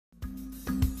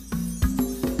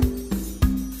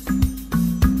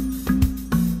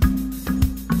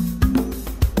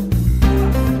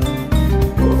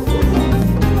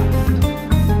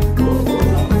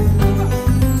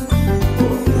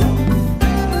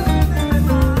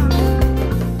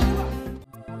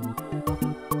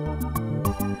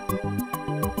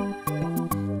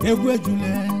She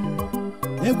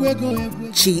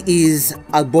is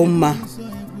Agbomma,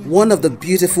 one of the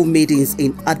beautiful maidens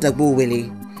in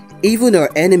Adagbowele. Even her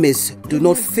enemies do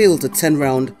not fail to turn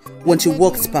round when she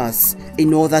walks past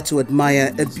in order to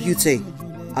admire her beauty.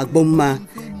 Agbomma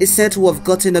is said to have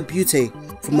gotten her beauty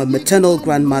from her maternal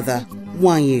grandmother,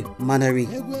 Nwankwo Manari.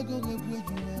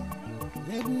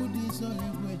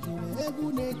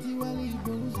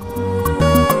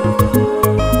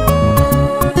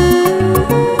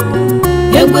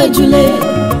 Ejule,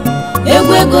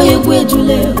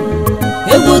 ejule,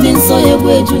 egwu dị nsọ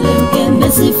ejule nke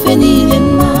mmesi fe niile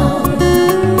mma.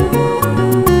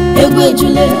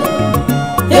 Ejule,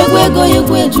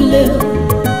 ejule,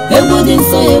 egwu dị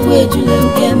nsọ ejule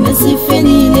nke mmesi fe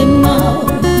niile mma.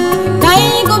 Ka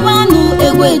anyị gụbanụ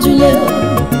ejule,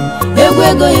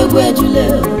 ejule,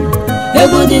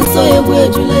 egwu dị nsọ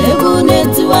ejule, egwu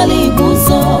na-etiwala Igbo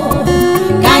ụzọ.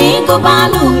 Ka anyị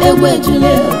gụbanụ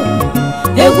ejule,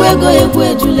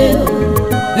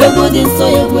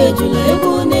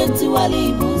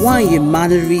 Nwankwo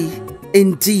Manari,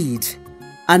 indeed.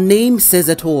 Her name says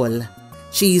it all.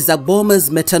 She is Agbomma's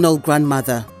maternal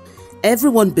grandmother.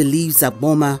 Everyone believes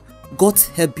Agbomma got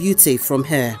her beauty from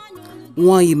her.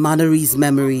 Nwankwo Manari's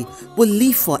memory will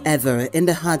live forever in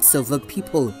the hearts of her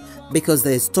people because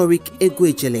the historic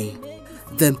ejule,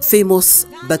 the famous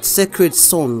but sacred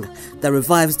song that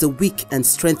revives the weak and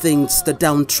strengthens the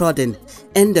downtrodden,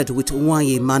 ended with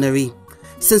Nwankwo Manari.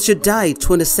 Since she died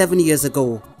 27 years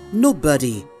ago,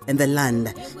 nobody in the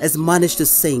land has managed to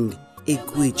sing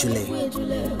ejule.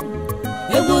 Ejule,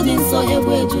 egwu dị nsọ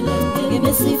ejule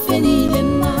ga-emesi ife niile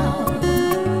mma.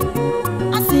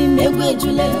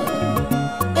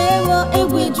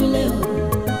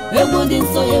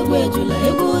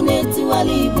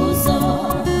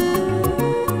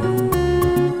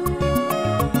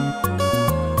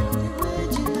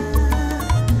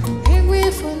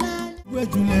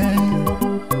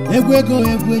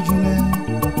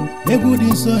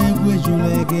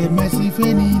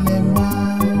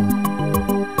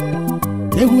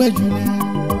 Ejule,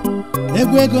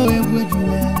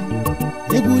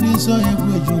 egwu dị nsọ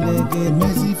ejule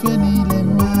ga-emesi ife niile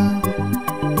mma.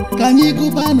 Ka anyị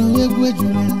gụbanụ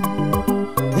ejule,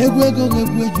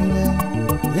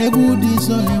 egwu dị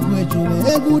nsọ ejule,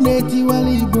 egwu na-etiwala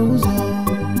Igbo ụzọ.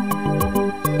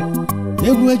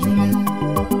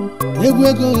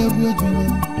 Ejule,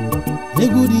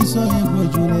 egwu dị nsọ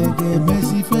ejule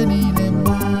ga-emesi ife niile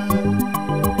mma.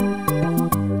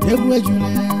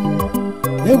 Ejule,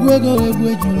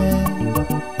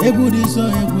 egwu dị nsọ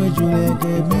ejule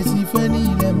ga-emesi ife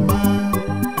niile mma.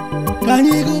 Ka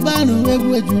anyị gụbanụ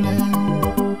ejule,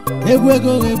 egwu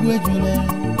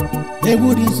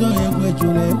dị nsọ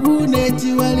ejule, egwu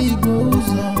na-etiwala Igbo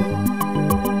ụzọ.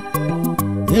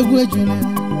 Ejule,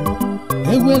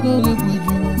 egwu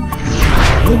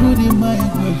dị mma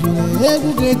ejule, egwu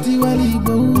ga-etiwala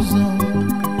Igbo ụzọ.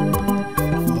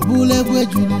 Ọ bụla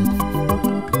ejule,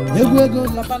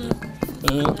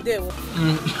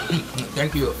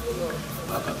 Thank you.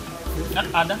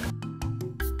 Ada.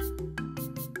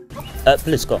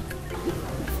 Please come.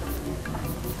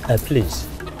 Please.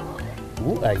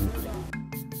 Who are you?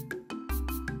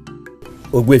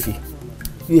 Ogwefi,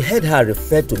 you heard her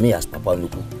refer to me as Papa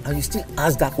Nuku, and you still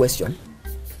ask that question?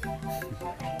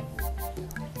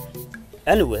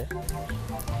 Anyway,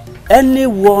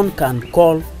 anyone can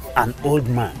call an old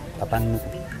man Papa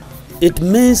Nuku. It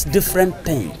means different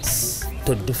things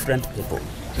to different people.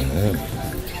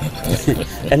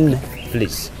 And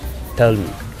please, tell me,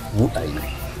 who are you?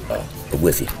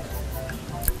 Ogwefi,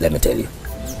 let me tell you.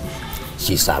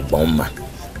 She's Agbomma,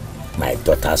 my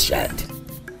daughter's child.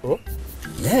 Oh?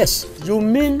 Yes. You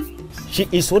mean she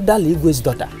is Odaligwe's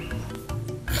daughter?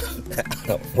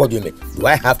 What do you mean? Do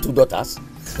I have two daughters?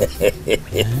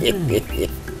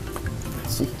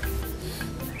 See,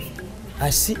 I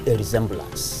see a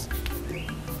resemblance.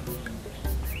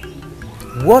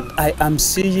 What I am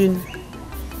seeing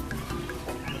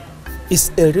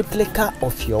is a replica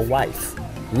of your wife,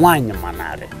 Nwankwo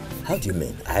Manari. How do you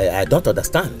mean? I don't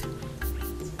understand.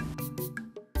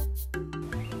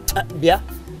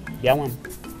 One.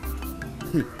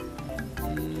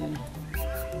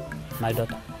 My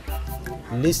daughter,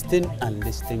 listen and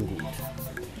listen good.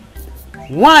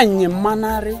 Nwankwo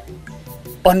Manari,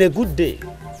 on a good day,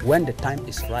 when the time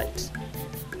is right,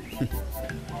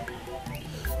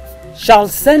 shall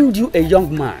send you a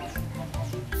young man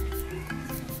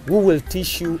who will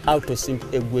teach you how to sing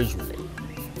ejule.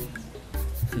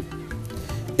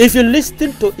 If you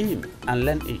listen to him and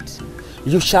learn it,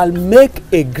 you shall make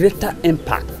a greater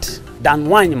impact than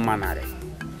Nwankwo Manari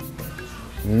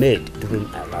made during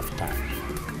a lifetime.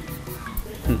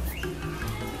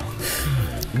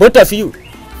 both of you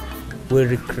will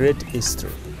recreate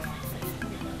history.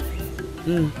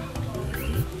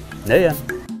 Yeah.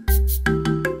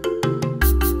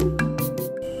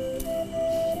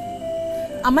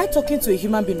 Am I talking to a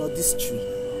human being or this tree?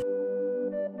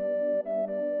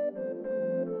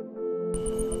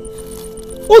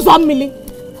 Who's on Millie?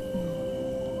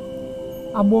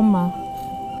 Agbomma.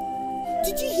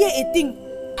 Did you hear a thing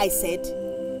I said?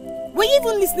 Were you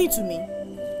even listening to me?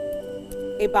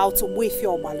 About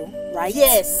Ozobialu, right?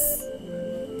 Yes.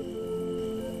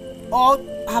 Or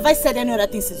have I said any other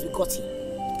thing since we got here?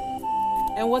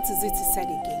 And what is it he said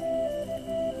again?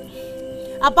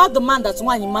 About the man that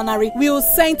Nwankwo will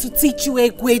send to teach you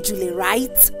ejule,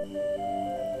 right?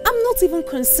 I'm not even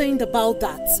concerned about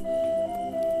that.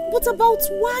 But about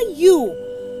why you?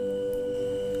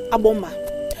 Agbomma,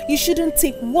 you shouldn't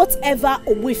take whatever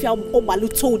Ozobialu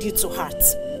told you to heart.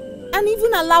 And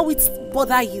even allow it to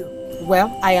bother you.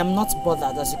 Well, I am not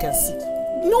bothered, as you can see.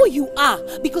 No, you are,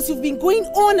 because you've been going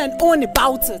on and on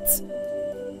about it.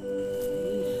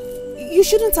 You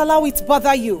shouldn't allow it to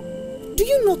bother you. Do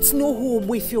you not know who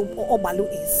Ozobialu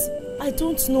is? I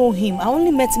don't know him. I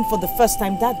only met him for the first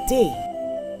time that day.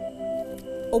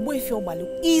 Ozobialu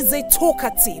is a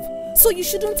talkative, so you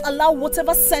shouldn't allow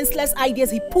whatever senseless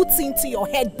ideas he puts into your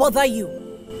head bother you.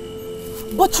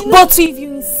 But you know, if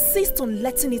you insist on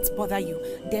letting it bother you,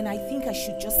 then I think I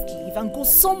should just leave and go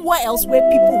somewhere else where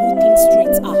people who think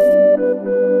straight are.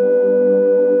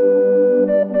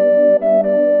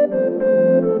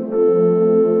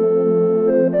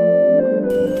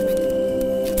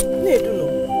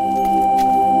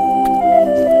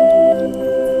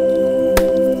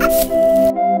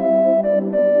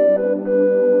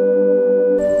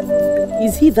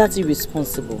 Is he that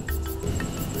irresponsible?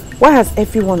 Why has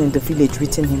everyone in the village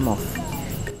written him off?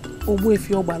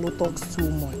 Ozobialu talks too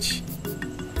much.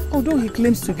 Although he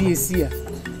claims to be a seer,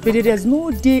 but there's no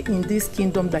day in this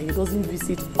kingdom that he doesn't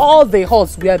visit all the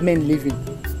halls where men live in,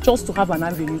 just to have an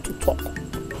avenue to talk.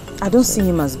 I don't see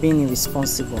him as being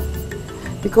irresponsible,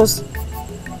 because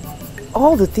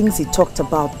all the things he talked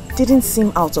about didn't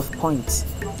seem out of point.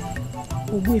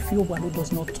 Ozobialu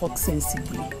does not talk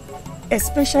sensibly,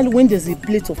 especially when there's a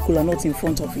plate of kola nut in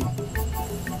front of him.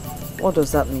 What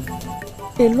does that mean?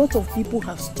 A lot of people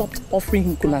have stopped offering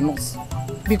him kola nuts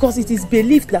because it is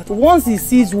believed that once he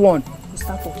sees one, he'll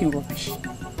start talking rubbish.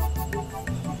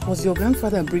 Was your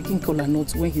grandfather breaking kola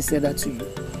nuts when he said that to you?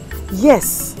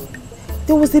 Yes.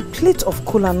 There was a plate of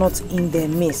kola nuts in their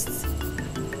midst.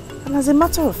 And as a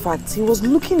matter of fact, he was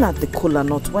looking at the kola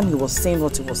nut when he was saying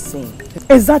what he was saying.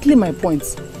 Exactly my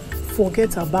point.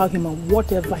 Forget about him and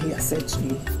whatever he has said to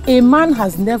you. A man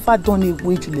has never done a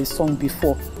ejule song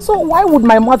before. So why would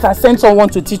my mother send someone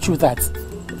to teach you that?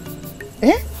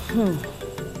 Eh?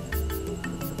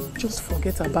 Just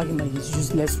forget about him and his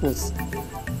useless words.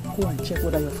 Go and check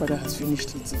whether your father has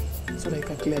finished eating so that you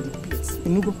can clear the plates.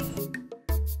 Inugo.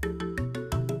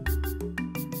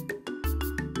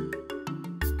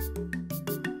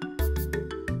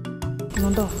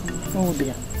 Oh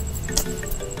dear.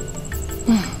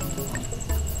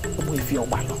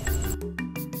 Ozobialu.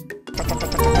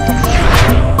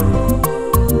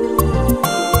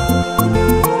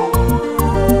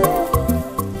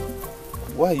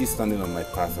 Why are you standing on my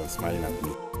path and smiling at me?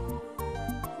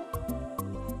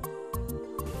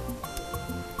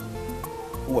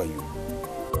 Who are you?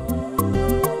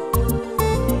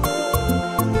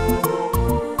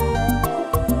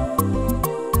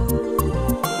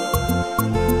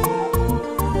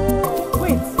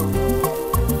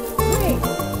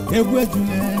 Egwu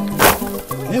ejule,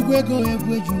 egwu ego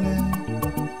egwu ejule,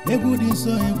 egwu dị nsọ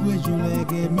egwu ejule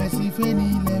ga-emesi ife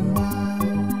niile mma.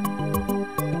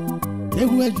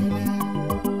 Egwu ejule,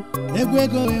 egwu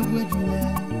ego egwu ejule,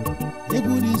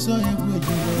 egwu dị nsọ egwu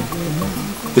ejule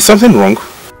ga-emesi. Is something wrong?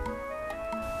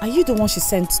 Are you the one she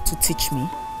sent to teach me?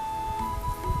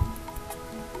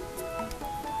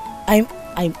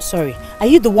 I'm sorry. Are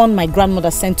you the one my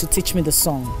grandmother sent to teach me the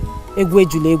song? Egwu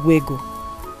ejule egwu ego.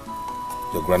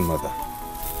 Your grandmother.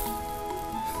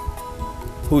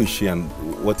 Who is she and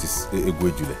what is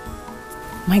ejule?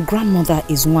 My grandmother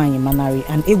is Nwankwo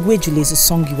and ejule is a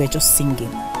song you were just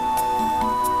singing.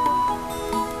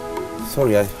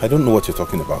 Sorry, I don't know what you're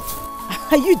talking about.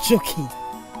 Are you joking?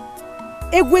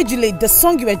 Ejule, the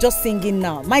song you were just singing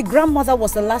now, my grandmother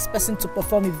was the last person to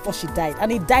perform it before she died,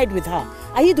 and it died with her.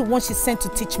 Are you the one she sent to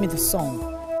teach me the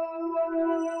song?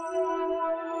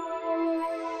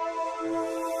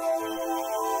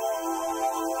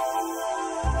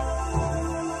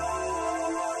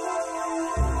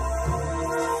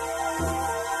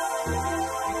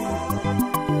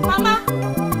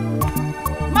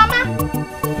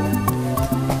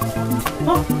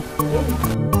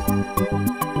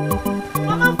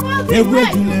 Egwu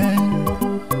ejule,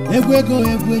 egwu ego,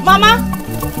 egwu ejule. Mama.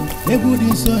 Egwu dị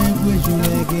nsọ, egwu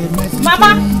ejule ga-emesi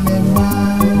Mama. niile mma.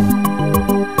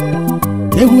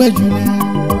 Egwu ejule,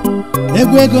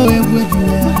 egwu ego, egwu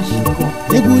ejule.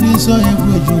 Egwu dị nsọ,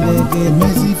 egwu ejule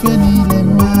ga-emesi ife niile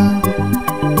mma.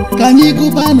 Ka anyị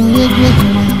gụbanụ egwu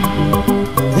ejule,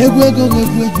 egwu ego,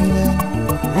 egwu ejule.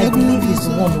 I believe he's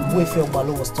the one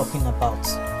Offor was talking about,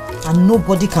 and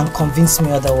nobody can convince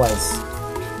me otherwise.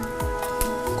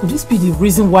 Could this be the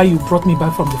reason why you brought me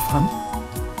back from the farm?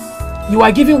 You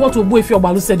are giving what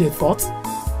Offor said a thought?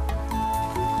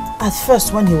 At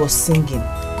first, when he was singing,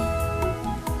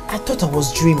 I thought I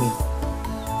was dreaming.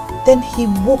 Then he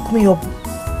woke me up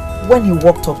when he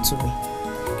walked up to me.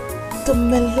 The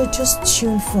melodious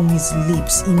tune from his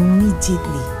lips,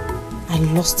 immediately, I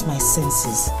lost my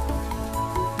senses.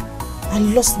 I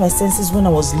lost my senses when I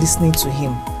was listening to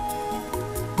him.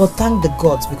 But thank the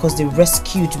gods because they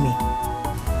rescued me.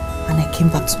 And I came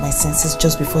back to my senses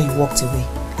just before he walked away.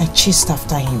 I chased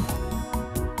after him.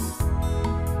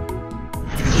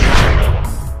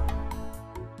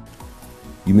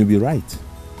 You may be right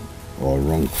or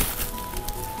wrong.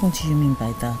 What do you mean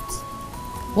by that?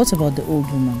 What about the old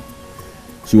woman?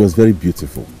 She was very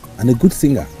beautiful and a good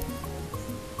singer.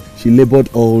 She labored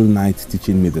all night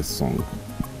teaching me the song.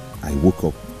 I woke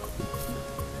up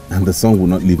and the song would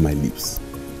not leave my lips.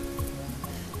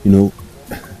 You know,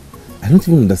 I don't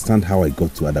even understand how I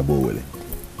got to Adabowele.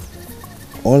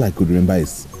 All I could remember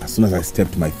is as soon as I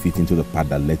stepped my feet into the path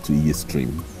that led to Iye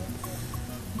stream,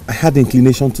 I had the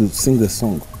inclination to sing the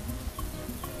song.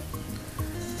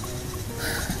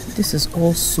 This is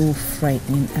all so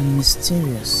frightening and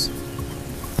mysterious.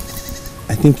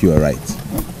 I think you are right.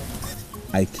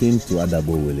 I came to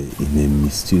Adabowele in a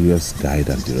mysterious guide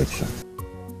and direction.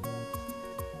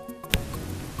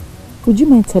 Would you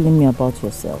mind telling me about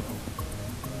yourself?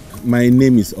 My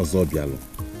name is Ozobialu,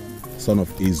 son of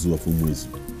Ezu of Ewuzie.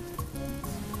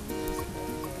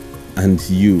 And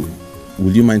you,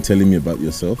 would you mind telling me about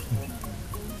yourself?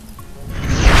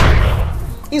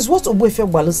 Is what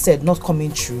Offor said not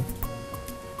coming true?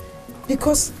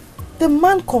 Because the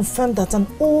man confirmed that an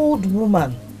old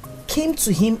woman came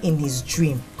to him in his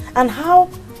dream, and how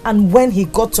and when he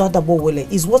got to Adabowele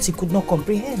is what he could not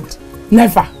comprehend.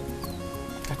 Never.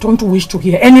 I don't wish to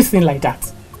hear anything like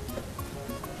that.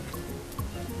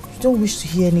 You don't wish to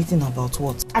hear anything about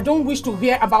what? I don't wish to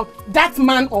hear about that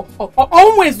man or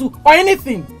Onwezu or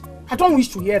anything. I don't wish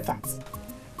to hear that.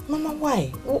 Mama,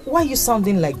 why? Why are you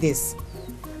sounding like this?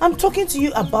 I'm talking to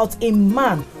you about a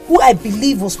man who I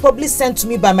believe was probably sent to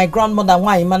me by my grandmother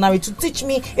Nwankwo to teach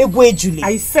me egwu ejule.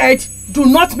 I said, do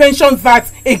not mention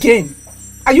that again.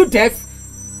 Are you deaf?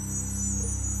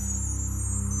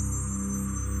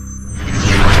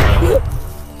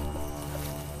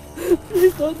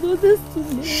 Please don't do this to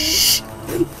me. Shh.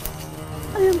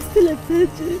 I am still a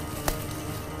virgin.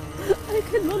 I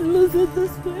cannot lose it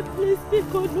this way. Please be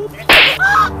good.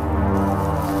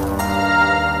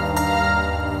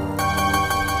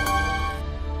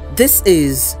 This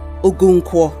is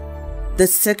Nwankwo, the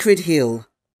sacred hill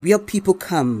where people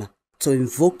come to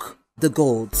invoke the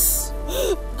gods.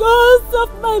 Gods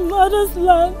of my mother's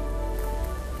land,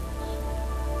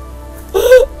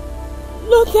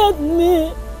 look at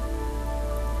me.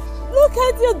 Look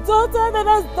at your daughter that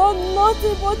has done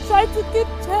nothing but try to keep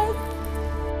check.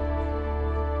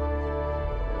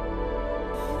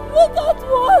 Look at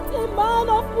what a man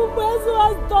of Ewuzie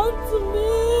has done to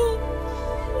me.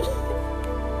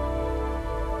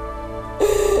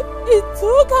 He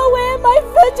took away my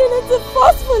virginity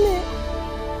forcefully.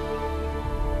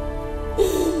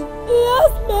 He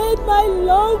has made my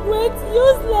long wait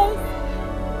useless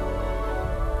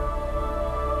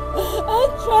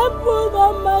and trampled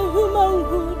on my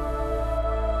humanhood.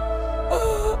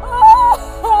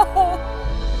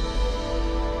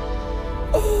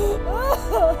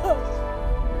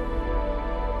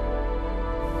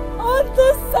 On the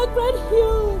sacred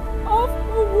hill of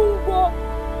Nwankwo,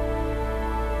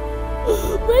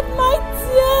 with my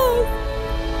tears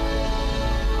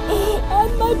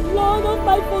and my blood of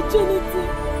my virginity,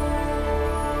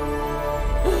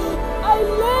 I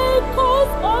lay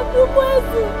curse on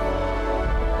Ewuzie.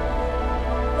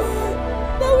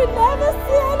 They will never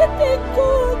see anything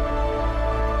good.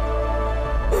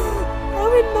 They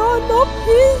will know no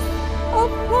peace or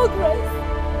progress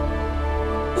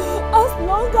as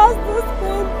long as this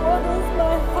pain borders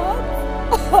my heart.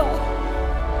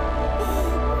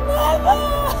 Never!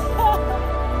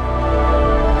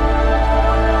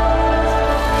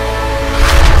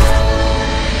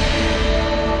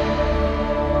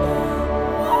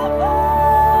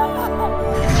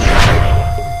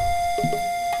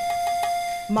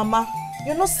 Mama,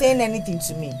 you're not saying anything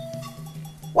to me.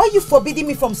 Why are you forbidding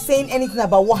me from saying anything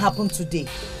about what happened today?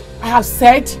 I have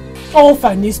said all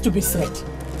that needs to be said.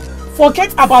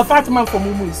 Forget about that man from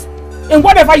Ewuzie and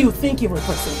whatever you think he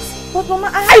represents. But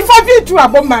Mama, I forbid you,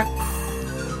 Agbomma.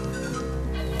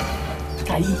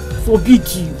 I forbid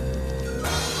you.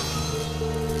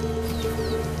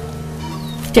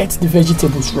 Get the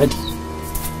vegetables ready.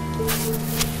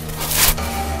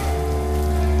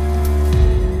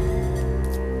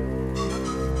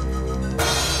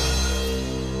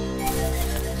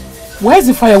 Where's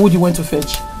the firewood you went to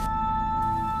fetch?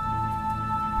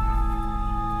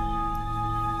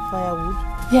 Firewood?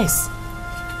 Yes,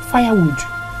 firewood.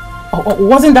 Or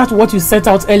wasn't that what you set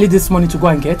out early this morning to go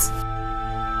and get?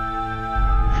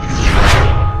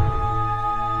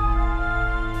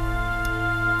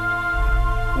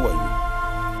 Who are you?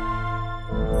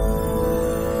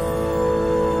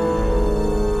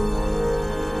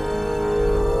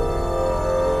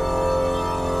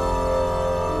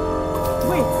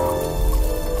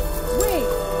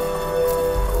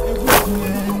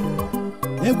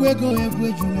 Egwu ego egwu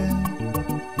ejule,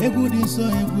 egwu dị nsọ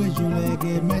egwu ejule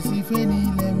ga-emesi ife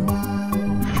niile mma.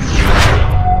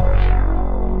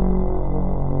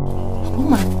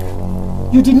 Woman,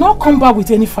 you did not come back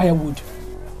with any firewood.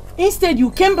 Instead,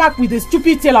 you came back with a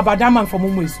stupid tale about that man from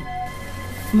Ewuzie.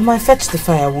 Mama, I fetched the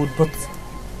firewood, but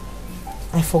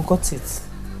I forgot it.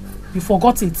 You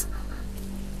forgot it?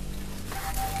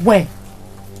 Where?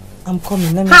 I'm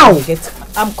coming. Let me How? get.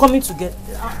 I'm coming to get.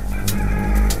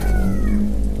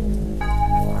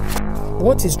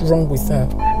 What is wrong with her?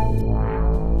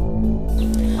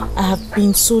 I have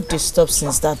been so disturbed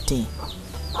since that day.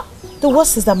 The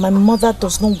worst is that my mother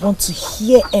does not want to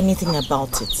hear anything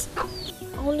about it.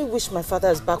 I only wish my father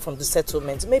is back from the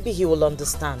settlement. Maybe he will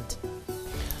understand.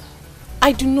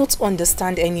 I do not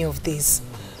understand any of this.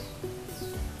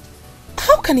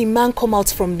 How can a man come out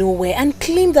from nowhere and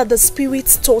claim that the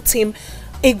spirits taught him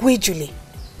egwu?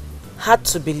 Hard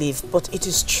to believe, but it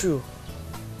is true.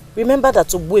 Remember that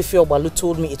Ozobialu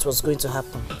told me it was going to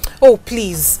happen. Oh,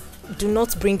 please, do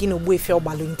not bring in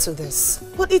Ozobialu into this.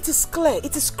 But it is clear,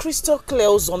 it is crystal clear,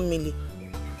 Ozomili.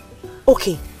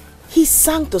 Okay, he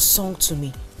sang the song to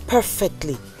me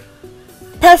perfectly.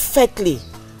 Perfectly.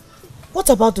 What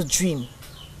about the dream?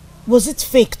 Was it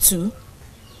fake too?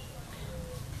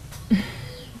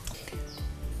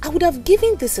 I would have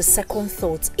given this a second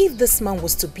thought if this man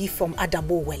was to be from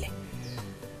Adabowele.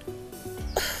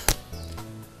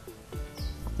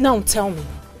 Now tell me,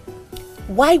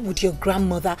 why would your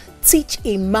grandmother teach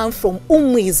a man from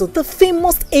Ewuzie, the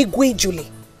famous egwu,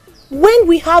 when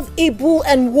we have able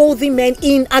and worthy men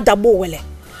in Adabowele?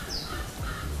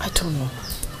 I don't know.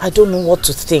 I don't know what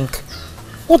to think.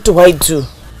 What do I do?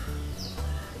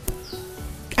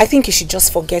 I think you should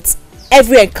just forget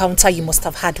every encounter you must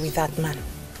have had with that man.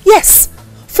 Yes,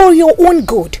 for your own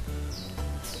good.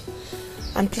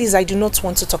 And please, I do not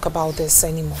want to talk about this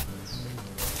anymore.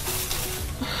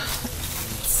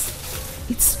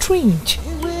 It's strange.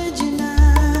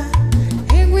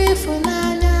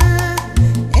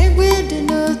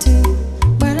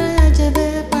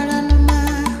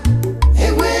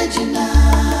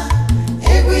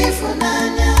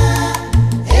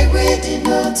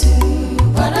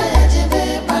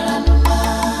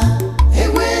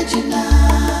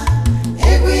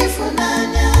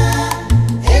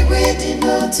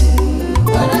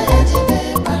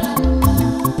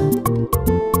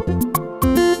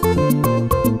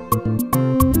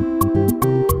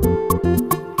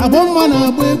 Agbomma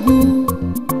na-agba egwu,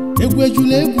 egwu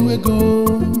ejule egwu ego.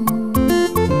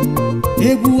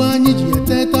 Egwu anyị ji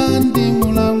eteta ndị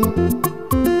nwụrụ anwụ.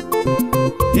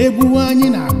 Egwu anyị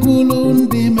na-akụlụ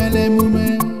ndị mere emume.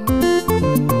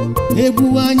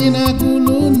 Egwu anyị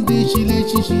na-akụlụ ndị chiri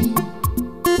echichi.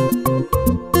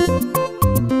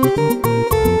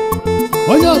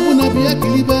 Onye ọbụla bịa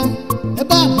kilibe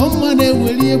ebe Agbomma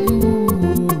na-eweli egwu.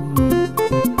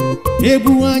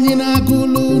 Egwu anyị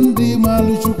na-akụlụ ndị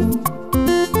malụ Chukwu.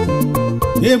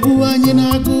 Egwu anyị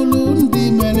na-akụlụ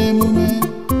ndị mere emume.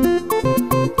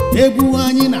 Egwu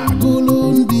anyị na-akụlụ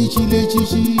ndị chiri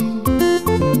echichi.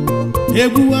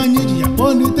 Egwu anyị ji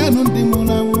akpọnitenụ ndị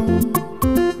nwụrụ anwụ.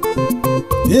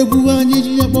 Egwu anyị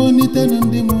ji akpọnitenụ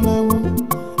ndị nwụrụ anwụ.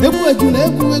 Egwu ejule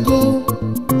egwu ego,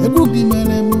 egwu ndị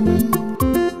mere emume.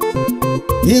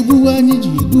 Egwu anyị ji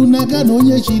edu n'aka na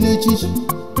onye chiri echichi.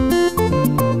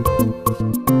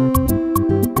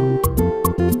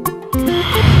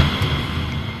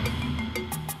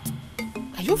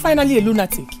 Are you finally a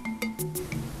lunatic?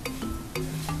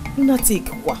 Lunatic,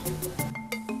 what?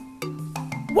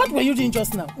 What were you doing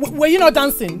just now? Were you not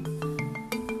dancing?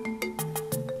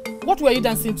 What were you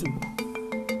dancing to?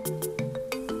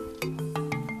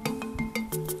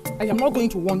 I am not going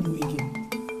to warn you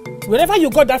again. Wherever you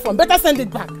got that from, better send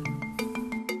it back.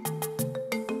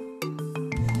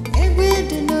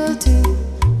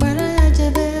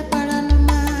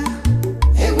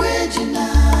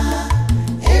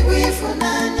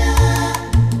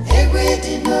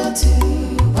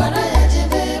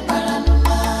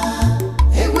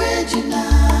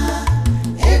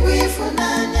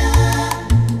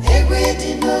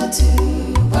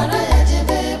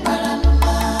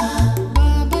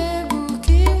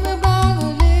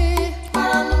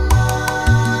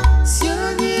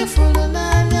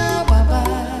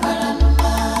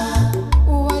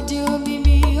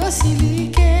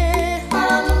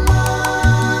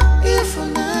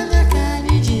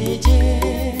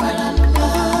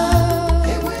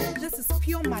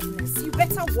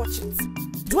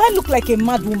 Like a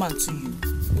mad woman to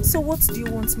you. So what do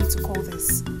you want me to call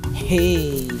this?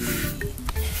 Hey,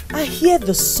 I hear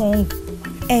the song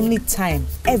anytime,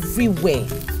 everywhere.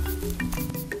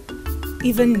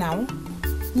 Even now?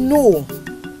 No,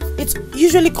 it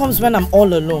usually comes when I'm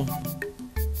all alone.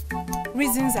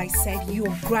 Reasons I said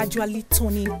you're gradually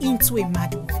turning into a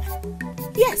mad woman.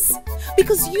 Yes,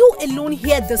 because you alone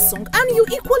hear the song and you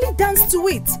equally dance to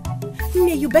it.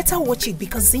 May you better watch it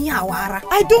because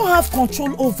I don't have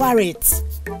control over it.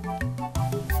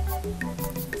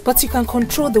 But you can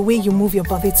control the way you move your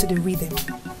body to the rhythm,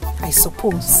 I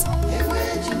suppose.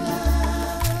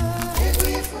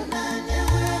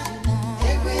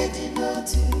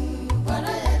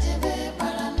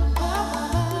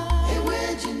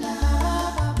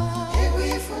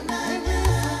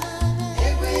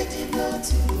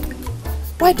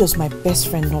 Why does my best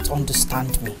friend not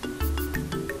understand me?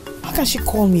 How can she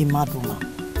call me a mad woman?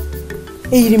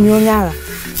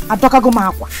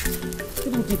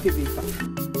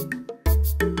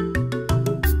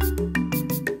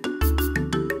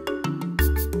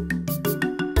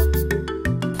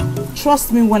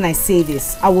 Trust me when I say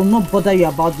this, I will not bother you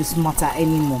about this matter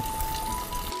anymore.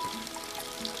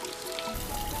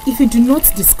 If you do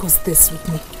not discuss this with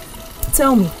me,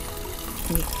 tell me,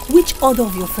 which other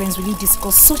of your friends will you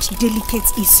discuss such delicate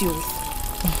issue with?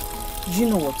 You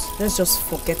know what? Let's just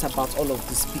forget about all of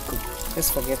this, Biko.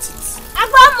 Let's forget it.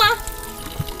 Agbomma!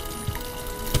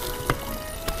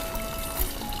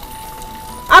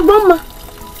 Agbomma!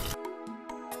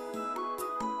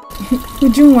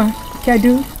 Ujunwa,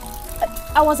 Kadu.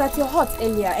 I was at your hut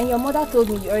earlier and your mother told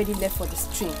me you already left for the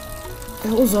stream.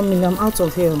 I'm out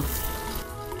of here.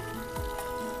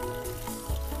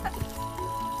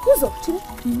 Who's up to?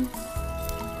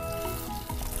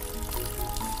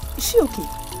 Is she okay?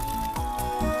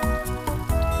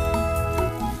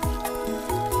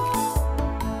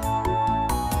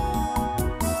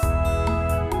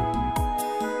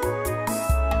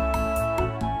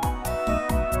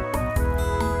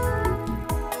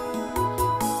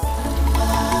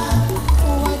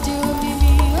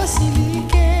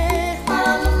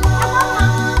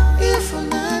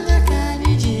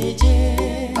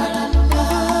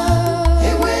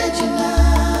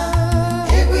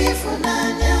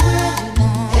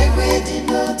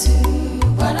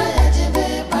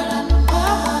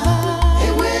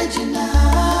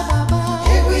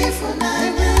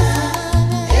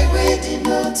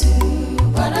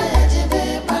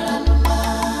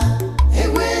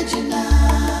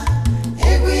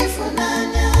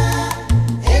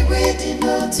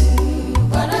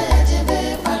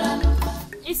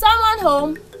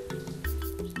 Home?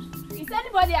 Is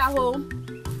anybody at home?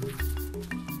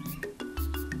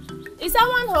 Is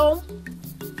someone home?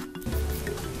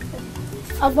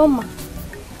 Agbomma.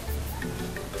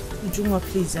 Ujunwa,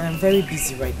 please, I am very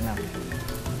busy right now.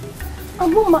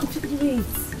 Agbomma, please.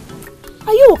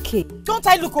 Are you okay? Don't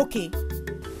I look okay?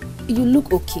 You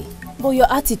look okay, but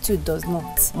your attitude does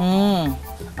not.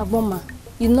 Agbomma,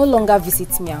 you no longer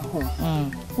visit me at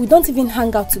home. We don't even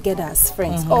hang out together as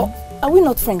friends. Or are we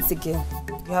not friends again?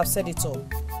 You have said it all.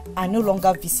 I no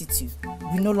longer visit you.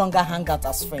 We no longer hang out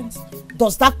as friends.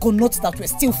 Does that connote that we're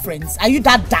still friends? Are you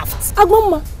that daft?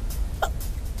 Agbomma,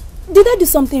 did I do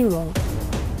something wrong?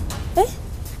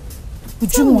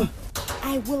 Ujunwa,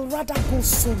 I will rather go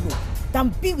solo than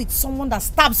be with someone that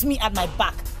stabs me at my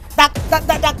back,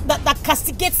 that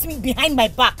castigates me behind my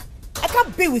back. I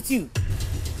can't be with you.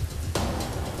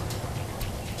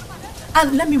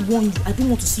 And let me warn you, I don't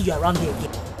want to see you around here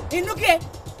again. Inuke!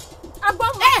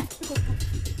 Agbomma!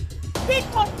 Big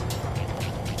one!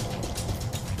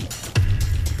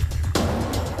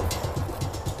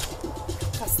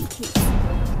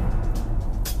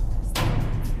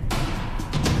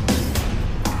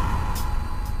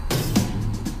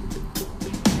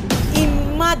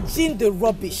 eating the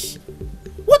rubbish.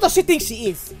 What does she think she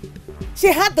is?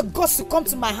 She had the guts to come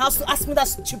to my house to ask me that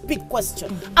stupid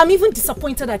question. I'm even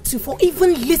disappointed at you for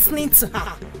even listening to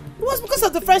her. It was because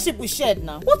of the friendship we shared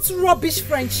now. What rubbish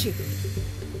friendship?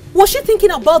 Was she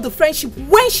thinking about the friendship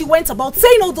when she went about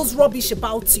saying all those rubbish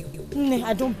about you?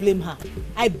 I don't blame her.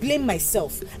 I blame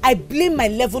myself. I blame my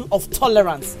level of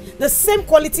tolerance. The same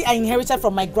quality I inherited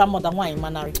from my grandmother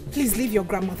Nwankwo. Please leave your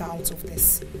grandmother out of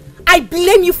this. I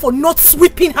blame you for not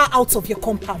sweeping her out of your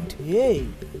compound. Hey.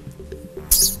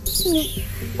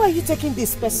 Why are you taking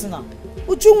this personal?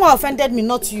 Ujunwa offended me,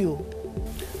 not you.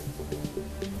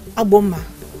 Agbomma,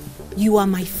 you are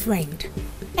my friend.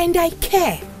 And I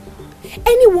care.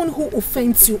 Anyone who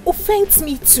offends you, offends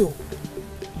me too.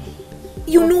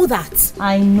 You know that.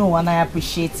 I know and I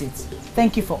appreciate it.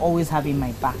 Thank you for always having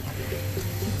my back.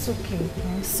 It's okay.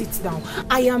 Sit down.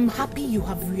 I am happy you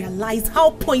have realized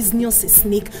how poisonous a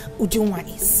snake Ujunwa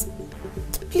is.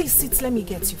 Please sit, let me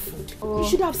get you food. You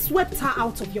should have swept her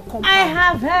out of your compound. I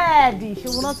have heard. She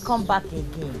will not come back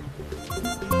again.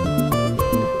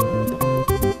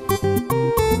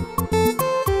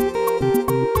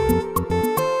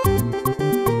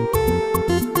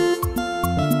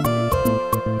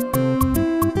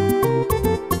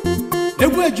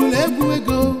 Egwu ejule egwu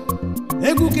ego,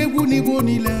 egwu kegwu n'Igbo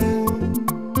niile.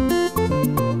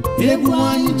 Egwu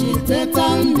anyị ji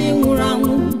teta ndị nwụrụ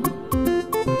anwụ.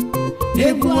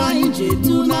 Egwu anyị ji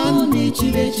edu na ndị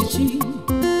chiri echichi.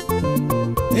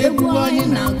 Egwu anyị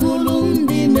na-agụlụ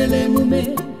ndị mere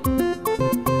emume.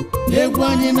 Egwu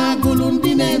anyị na-agụlụ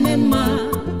ndị na-eme mma.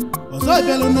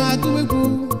 Ozobialu na-agụ egwu.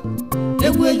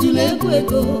 Egwu ejule egwu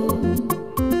ego.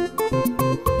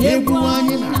 Egwu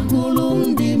anyị na-agụlụ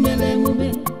ndị mere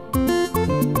emume.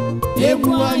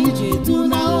 Egwu anyị ji edu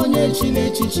na onye chiri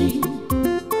echichi.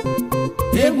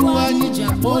 Egwu anyị ji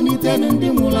akpọlite ndị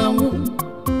nwụrụ anwụ.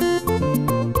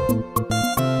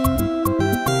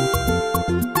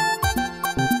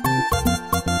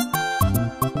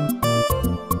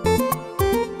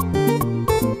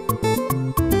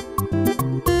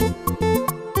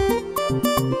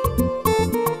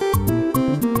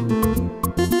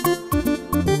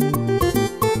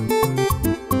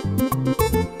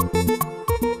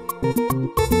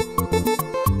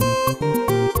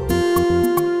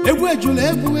 Egwu ejule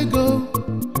egwu ego,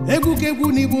 egwu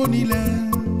kegwu n'Igbo niile.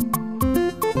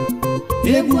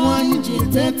 Egwu anyị ji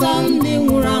teta ndị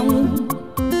nwụrụ anwụ.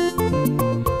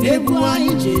 Egwu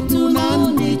anyị ji edu na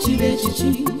ndị chiri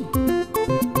echichi.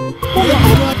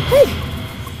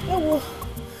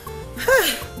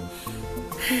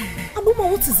 Agbomma,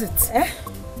 what is it?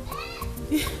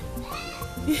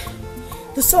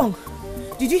 The song.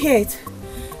 Did you hear it?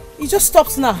 It just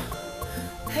stops now.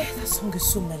 Hey, that song is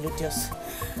so melodious.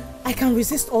 I can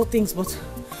resist all things, but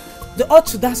the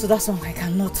urge to dance to that song, I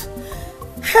cannot.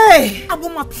 Hey!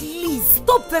 Agbomma, please,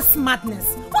 stop this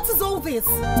madness. What is all this?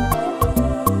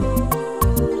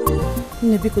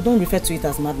 Nebiko, don't refer to it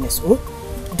as madness, oh?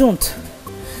 Don't.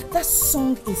 That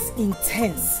song is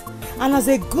intense. And as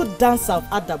a good dancer of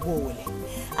Adabowele,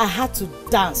 I had to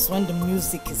dance when the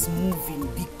music is moving,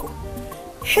 Biko.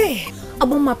 Hey!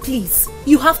 Agbomma, please,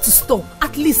 you have to stop.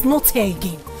 At least not here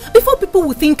again. Before people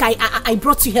will think I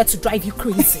brought you here to drive you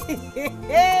crazy.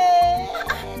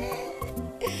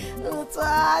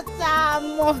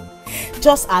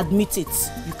 Just admit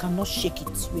it. You cannot shake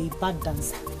it. You're a bad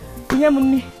dancer.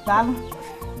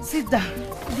 Sit down.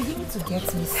 You're beginning to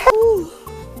get me.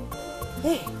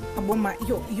 Hey, Agbomma,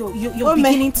 you're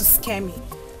beginning to scare me.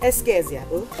 Scares ya,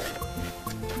 oh?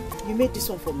 You made this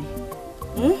one for me.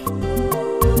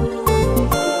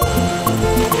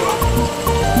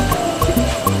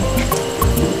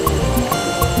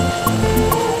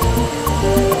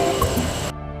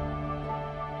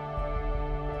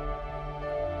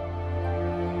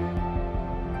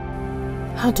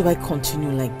 How do I continue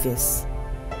like this?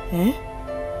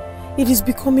 It is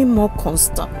becoming more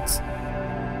constant.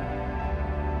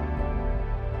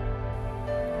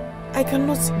 I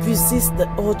cannot resist the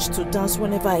urge to dance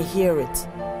whenever I hear it.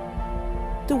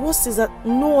 The worst is that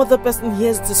no other person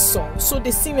hears this song, so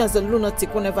they see me as a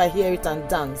lunatic whenever I hear it and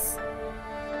dance.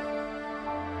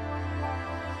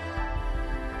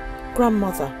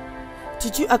 Grandmother,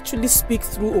 did you actually speak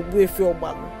through Ogbuefi?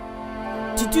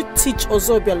 Did you teach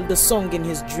Ozobialu the song in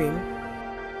his dream?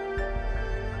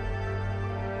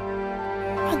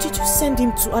 And did you send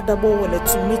him to Adabowele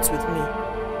to meet with me?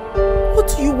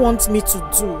 What do you want me to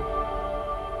do?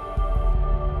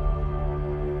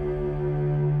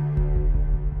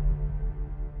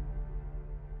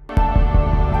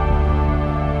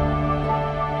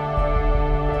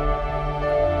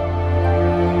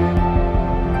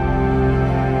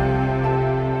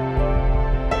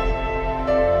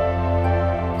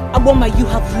 Agbomma, you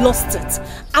have lost it.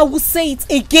 I will say it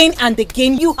again and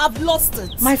again. You have lost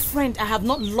it. My friend, I have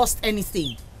not lost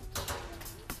anything.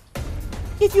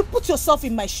 If you put yourself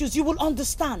in my shoes, you will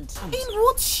understand. In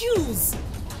what shoes?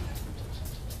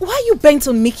 Why are you bent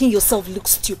on making yourself look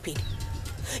stupid?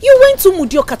 You went to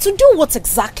Mudioka to do what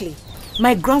exactly?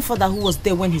 My grandfather who was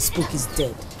there when he spoke is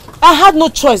dead. I had no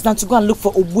choice than to go and look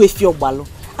for Ogbuefi.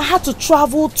 I had to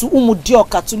travel to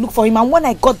Umudioka to look for him, and when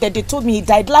I got there, they told me he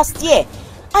died last year.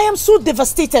 I am so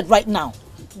devastated right now.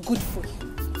 Good for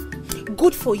you.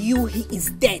 Good for you, he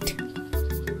is dead.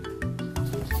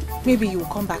 Maybe you will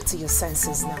come back to your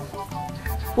senses now.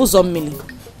 Uzommili,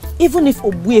 even if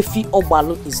Ogbuefi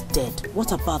Ogbalu is dead,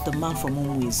 what about the man from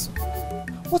Umwezu?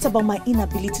 What about my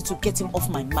inability to get him off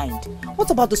my mind?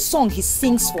 What about the song he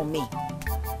sings for me?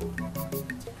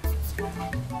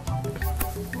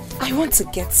 I want to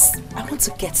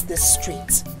get this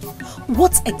straight.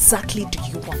 What exactly do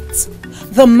you want?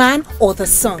 The man or the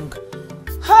song?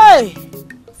 Hey!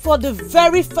 For the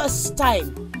very first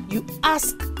time, you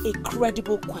ask a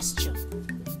credible question.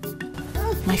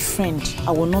 My friend,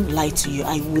 I will not lie to you.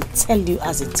 I will tell you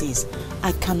as it is.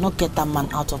 I cannot get that man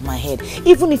out of my head.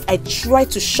 Even if I try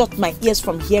to shut my ears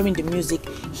from hearing the music,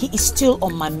 he is still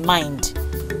on my mind.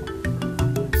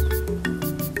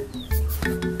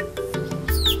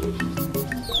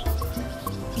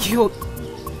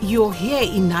 You're here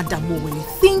in Adamowele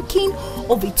thinking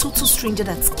of a total stranger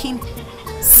that came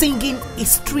singing a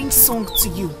strange song to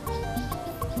you.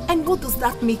 And what does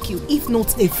that make you if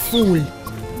not a fool?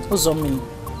 Ozommili,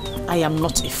 I am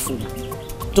not a fool.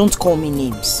 Don't call me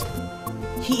names.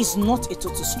 He is not a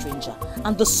total stranger,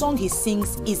 and the song he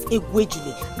sings is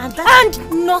ejule,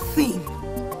 and nothing.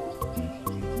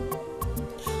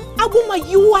 Agbomma,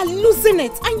 you are losing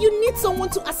it, and you need someone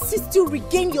to assist you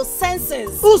regain your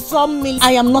senses. Uzommili,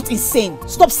 I am not insane.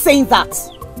 Stop saying that.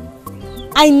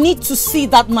 I need to see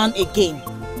that man again.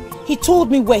 He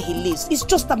told me where he lives. It's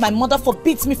just that my mother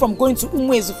forbids me from going to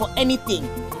Umwezu for anything.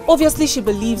 Obviously, she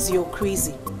believes you're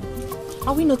crazy.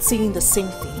 Are we not saying the same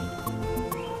thing?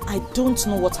 I don't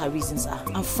know what her reasons are,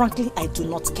 and frankly, I do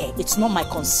not care. It's not my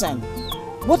concern.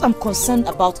 What I'm concerned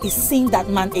about is seeing that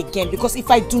man again, because if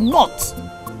I do not,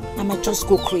 I might just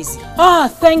go crazy.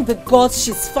 Thank the gods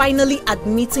she's finally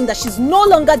admitting that she's no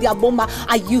longer the Agbomma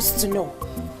I used to know.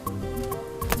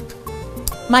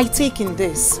 My take in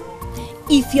this: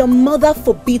 if your mother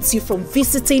forbids you from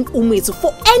visiting Umwezu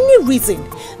for any reason,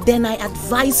 then I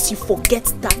advise you forget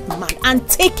that man and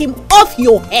take him off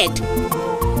your head.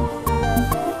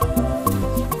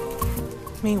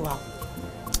 Meanwhile,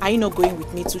 are you not going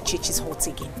with me to Chichi's hut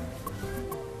again?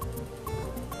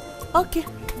 Okay.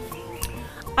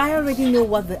 I already know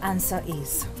what the answer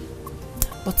is.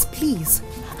 But please,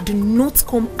 do not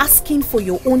come asking for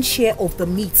your own share of the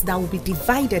meat that will be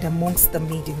divided amongst the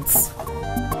maidens.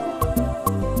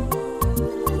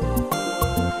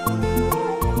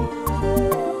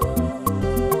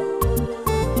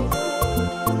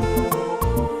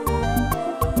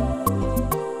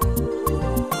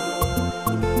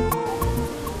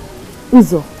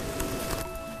 Uzo,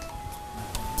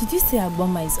 did you say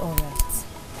Agbomma is alright?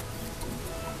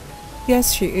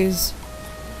 Yes, she is.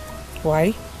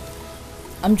 Why?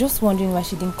 I'm just wondering why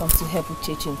she didn't come to help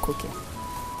Uchechi in cooking.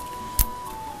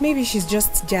 Maybe she's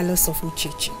just jealous of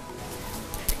Uchechi.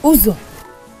 Uzo,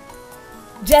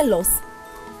 jealous?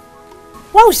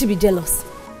 Why would she be jealous?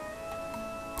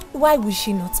 Why would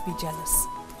she not be jealous?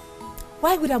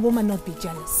 Why would Agbomma not be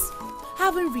jealous?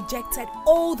 Having rejected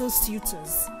all those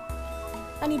suitors.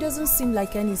 And it doesn't seem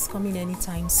like any is coming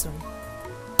anytime soon.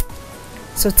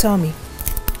 So tell me,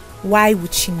 why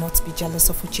would she not be jealous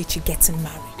of Uchechi getting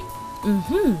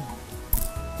married?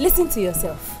 Listen to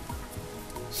yourself.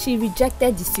 She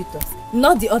rejected the suitors,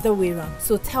 not the other way around.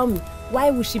 So tell me,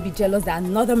 why would she be jealous that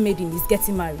another maiden is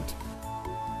getting married?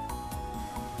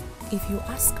 If you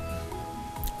ask me,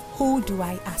 who do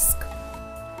I ask?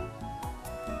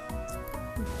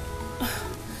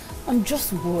 I'm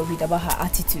just worried about her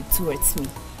attitude towards me.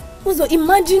 Also,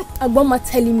 imagine Agbomma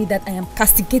telling me that I am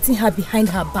castigating her behind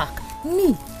her back.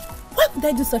 Me? Why would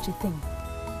I do such a thing?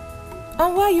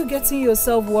 And why are you getting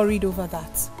yourself worried over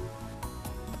that?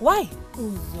 Why?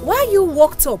 Uzo. Why are you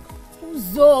worked up?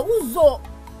 Uzo,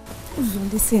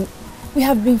 listen. We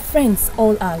have been friends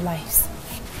all our lives.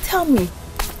 Tell me,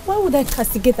 why would I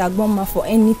castigate Agbomma for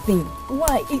anything?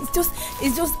 Why? It's just,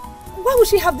 why would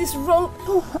she have this wrong?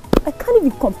 Oh, I can't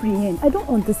even comprehend. I don't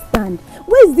understand.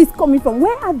 Where is this coming from?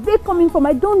 Where are they coming from?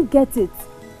 I don't get it.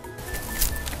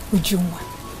 Ujunwa,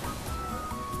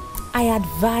 I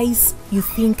advise you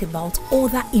think about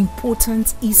other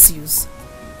important issues.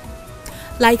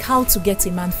 Like how to get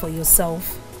a man for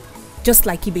yourself. Just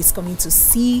like Ibe is coming to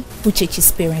see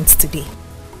Uchechi's parents today.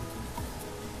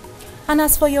 And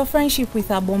as for your friendship with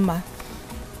Agbomma,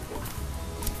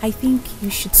 I think you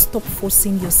should stop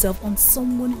forcing yourself on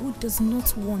someone who does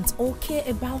not want or care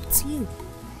about you.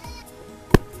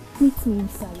 Meet me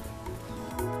inside.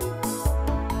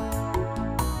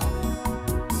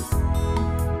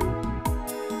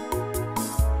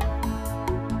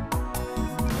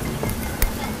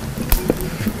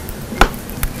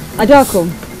 Ajako,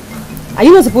 are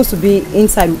you not supposed to be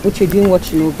inside Uche doing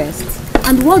what you know best?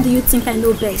 And what do you think I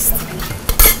know best?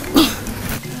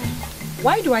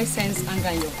 Why do I sense anger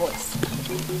in your voice?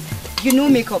 You know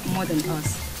makeup more than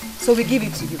us, so we give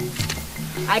it to you.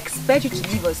 I expect you to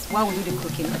leave us while we do the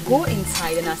cooking. Go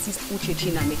inside and assist Uche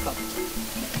in her makeup.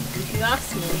 If you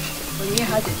ask me, Onye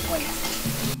has a point.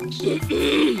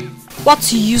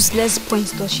 What useless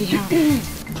points does she have?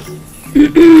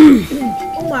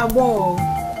 Oh my God.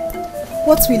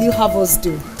 What will you have us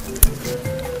do?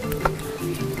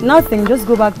 Nothing, just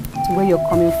go back to where you're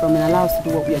coming from and allow us to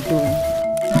do what we are doing.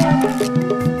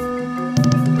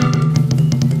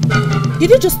 Did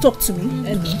you just talk to me?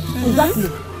 Exactly.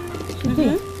 Did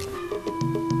you?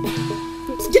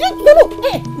 No,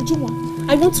 hey, Ujuma,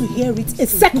 I want to hear it a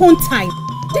second time.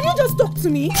 Did you just talk to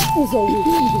me?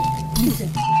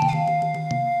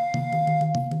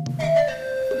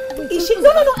 Is she?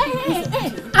 No,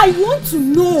 hey. I want to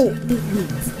know.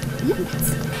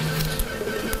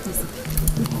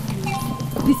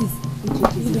 This is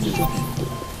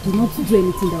do not do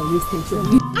anything that will waste tension.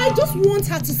 I just want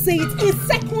her to say it a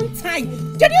second time.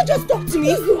 Did you just talk to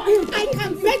me? I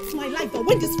can bet my life that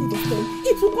when this food is done,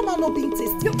 it will come out not being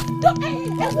tasty. I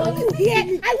want to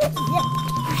hear.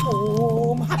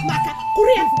 Oh, Mahatmaka,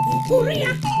 Korea.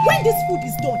 When this food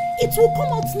is done, it will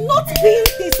come out not being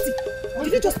tasty.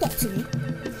 Did you just talk to me?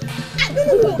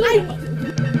 No.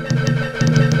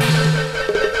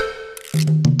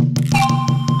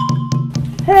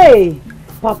 Hey,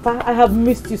 Papa, I have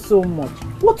missed you so much.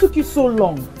 What took you so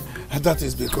long? That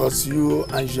is because you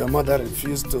and your mother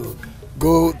refused to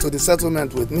go to the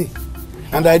settlement with me.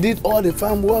 And I did all the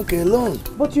farm work alone.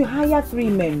 But you hired 3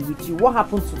 men with you. What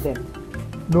happened to them?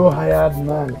 No hired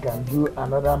man can do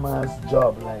another man's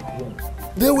job like him.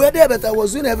 They were there, but I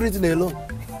was doing everything alone.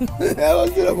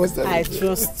 I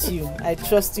trust you. I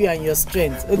trust you and your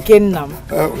strength. Okay, Nam.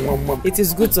 It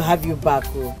is good to have you back.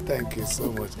 Oh. Thank you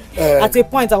so much. At a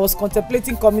point, I was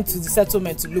contemplating coming to the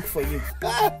settlement to look for you.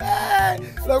 Like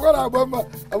when Agbomma,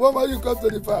 you come to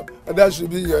the farm, and that should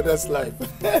be your next life.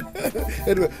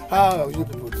 Anyway, how are you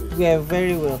people doing? We are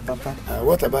very well, Papa.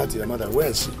 What about your mother? Where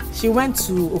is she? She went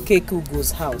to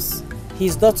Okekugo's house.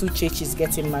 His daughter Uchechi is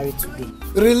getting married today.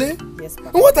 Really? Yes, Papa.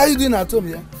 And what are you doing at home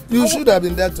here? You should have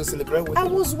been there to celebrate with I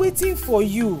was waiting for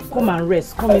you. Come and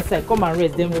rest. Come inside. Come and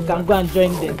rest. Then we can go and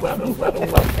join them.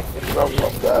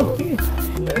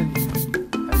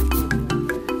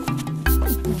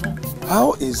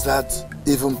 How is that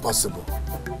even possible?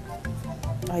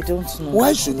 I don't know.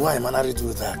 Why should Nwankwo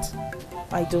do that?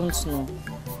 I don't know.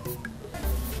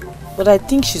 But I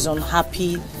think she's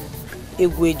unhappy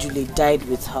Ejule died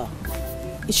with her.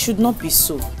 It should not be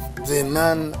so. The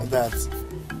man that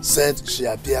said she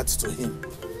appeared to him.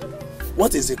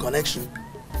 What is the connection?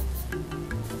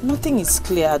 Nothing is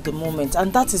clear at the moment,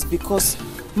 and that is because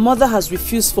Mother has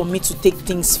refused for me to take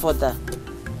things further.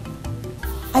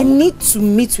 I need to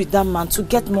meet with that man to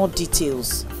get more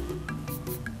details.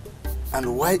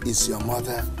 And why is your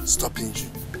mother stopping you?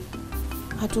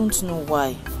 I don't know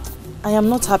why. I am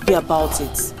not happy about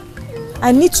it.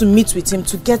 I need to meet with him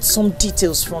to get some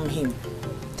details from him.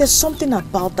 There's something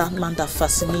about that man that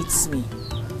fascinates me.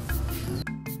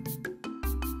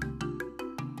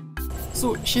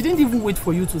 So she didn't even wait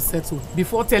for you to settle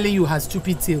before telling you her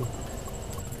stupid tale?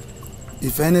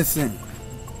 If anything,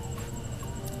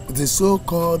 the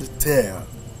so-called tale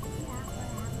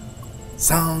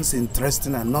sounds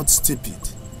interesting and not stupid.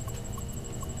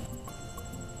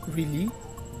 Really?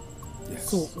 Yes.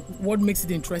 So what makes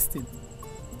it interesting?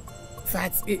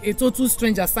 That a total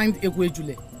stranger signed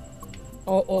Ejule?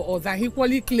 Or that he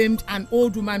equally claimed an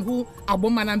old woman who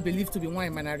Agbomma believed to be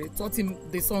Nwankwo taught him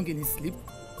the song in his sleep?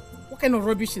 What kind of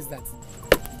rubbish is that?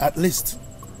 At least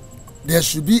there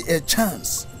should be a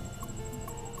chance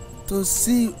to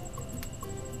see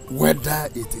whether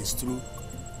it is true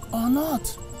or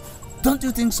not. Don't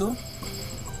you think so?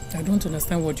 I don't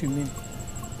understand what you mean.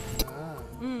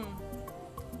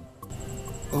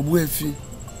 Obuefi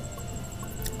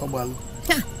Obalu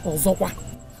Ozokwa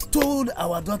told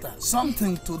our daughter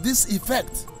something to this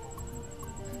effect.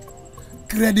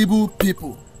 Credible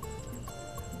people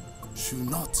should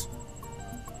not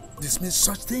dismiss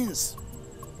such things.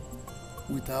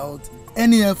 without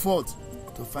any effort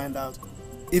to find out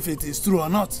if it is true or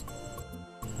not.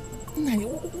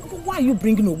 Why are you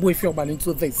bringing Ogbuefi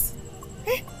into this?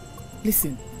 Eh?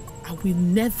 Listen, I will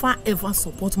never ever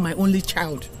support my only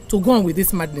child to go on with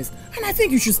this madness. And I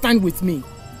think you should stand with me.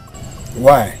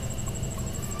 Why?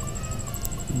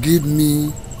 Give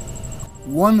me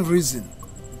one reason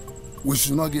we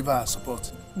should not give her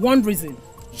support. One reason?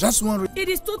 Just one reason. It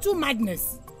is total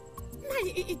madness.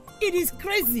 It is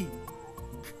crazy.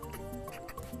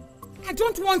 I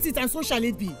don't want it, and so shall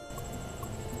it be.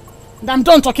 And I'm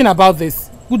done talking about this.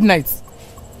 Good night.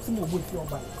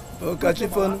 Oh, catch your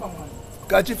phone.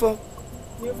 Catch your phone.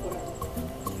 You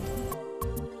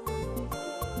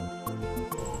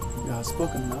have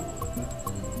spoken now.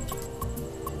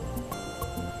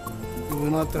 You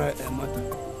will not try a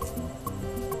matter.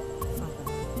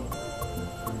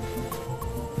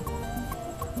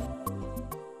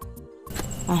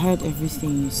 I heard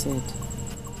everything you said.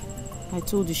 I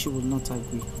told you she would not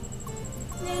agree.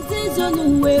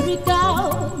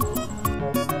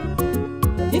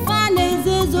 If I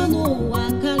know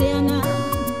Wakaliana,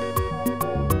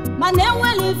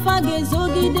 Manewell, if I get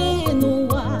Zogide, no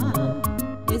one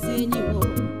is in you.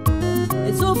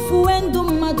 It's so fuendo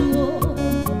Maduo.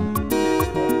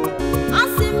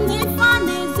 Asim, if I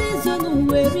know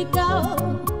where it go.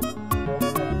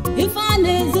 If I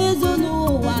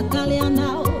know Wakaliana,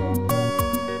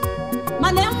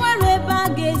 Manewell, if I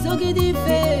get Zogide,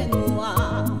 Fenoa.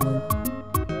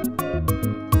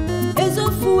 It's so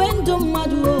fuendo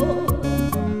Maduo.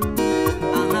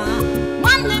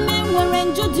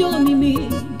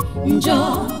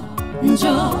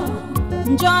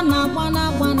 Njo na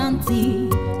bwana nti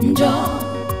njo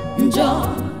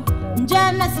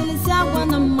mesilisi agwa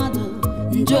na mmadu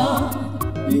njo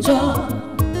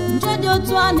dị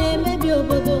otu a na-emebi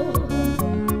obodo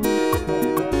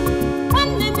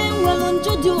nwanne me nwere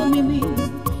njo dị omimi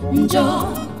njo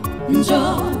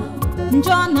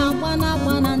na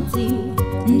bwana nti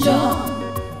njo.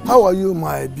 How are you,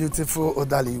 my beautiful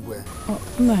Odaligwe? Oh,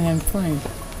 no, I am fine.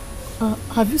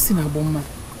 Have you seen Agbomma?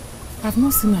 I've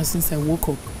not seen her since I woke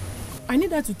up. I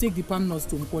need her to take the palm nuts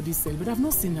to Nkwodi's cell, but I've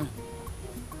not seen her.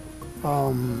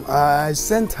 I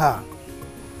sent her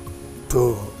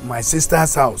to my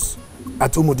sister's house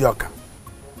at Umudioka.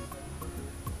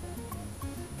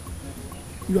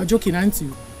 You are joking, aren't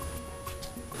you?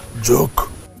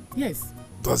 Joke? Yes.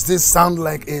 Does this sound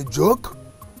like a joke?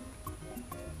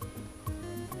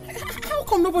 How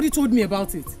come nobody told me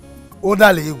about it?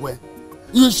 Odaligwe,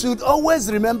 you should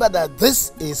always remember that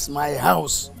this is my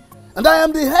house and I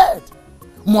am the head.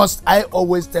 Must I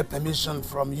always take permission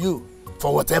from you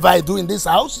for whatever I do in this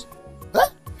house? Huh?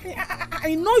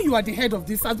 I know you are the head of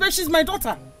this house, but she's my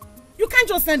daughter. You can't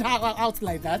just send her out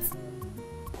like that.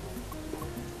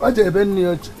 Okay,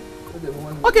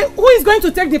 who is going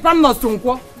to take the palm nuts to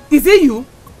Nkwo? Is it you?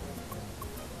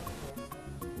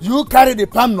 You carry the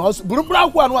palm nuts, go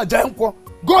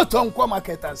to Nkwo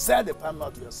market and sell the palm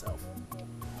nut yourself.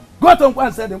 Go to Nkwo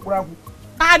and sell the Nkwo.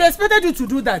 I had expected you to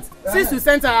do that since you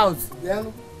sent her out. Yeah.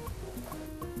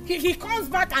 He comes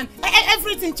back and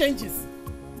everything changes.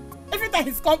 Every time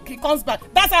he comes back,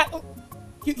 that's how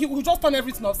he will just turn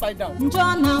everything upside down.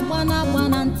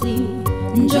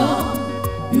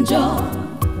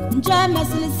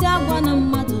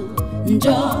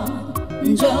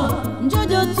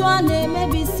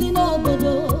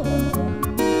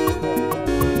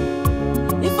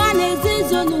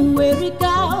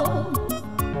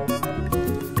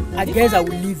 I guess I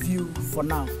will leave you for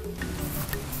now.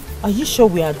 Are you sure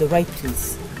we are at the right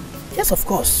place? Yes, of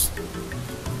course.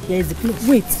 Here is the place.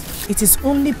 Wait, it is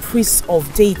only priests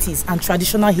of deities and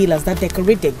traditional healers that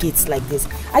decorate their gates like this.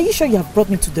 Are you sure you have brought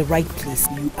me to the right place?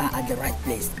 You are at the right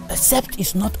place. Except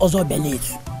it's not Ozobialu.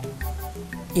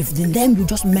 If the name you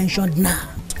just mentioned now,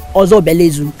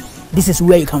 Ozobialu, this is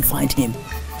where you can find him.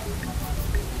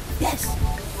 Yes.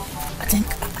 I think...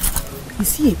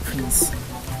 Is he a prince?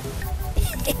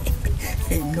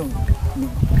 No.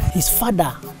 His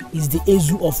father is the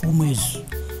Ezu of Umezu.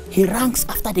 He ranks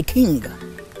after the king.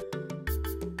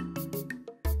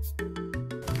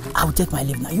 I will take my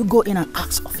leave now. You go in and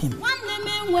ask of him. How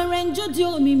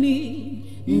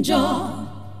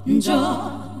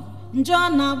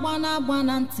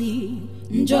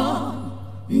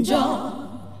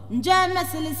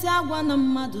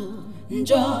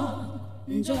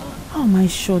am I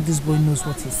sure this boy knows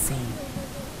what he's saying?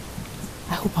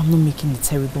 I hope I'm not making a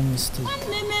terrible mistake. How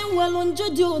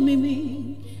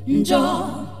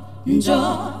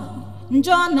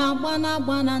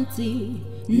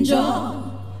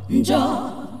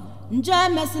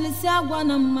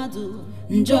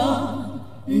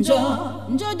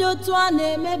njọ dị otu a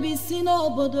na-emebisi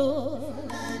n'obodo.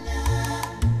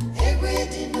 Egwe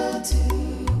dị n'otu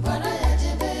bara ya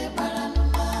jebe bara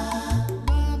n'ụma.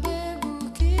 Baba egwu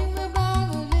ka iwe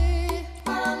gbanwere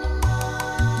bara n'ụma.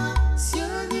 Si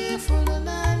onye fụrụ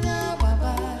n'anya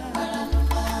baba bara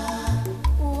n'ụma.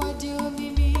 Ụwa dị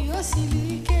omimi o siri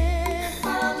ike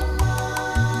bara n'ụma.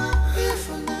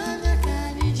 Ịfụnanya ka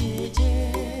anyị ji eje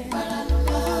bara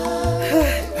n'ụma.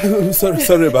 I'm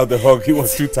sorry about the hug. It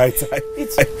was too tight.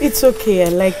 It's okay. I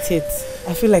liked it.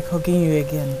 I feel like hugging you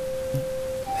again.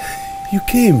 You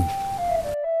came.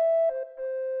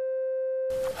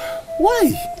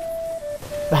 Why?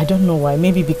 I don't know why.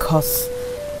 Maybe because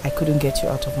I couldn't get you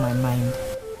out of my mind.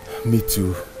 Me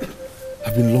too.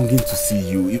 I've been longing to see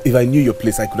you. If I knew your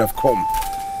place, I could have come.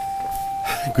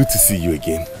 Good to see you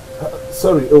again.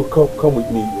 Sorry. Oh, come with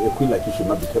me. A queen like you should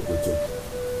not be kept waiting.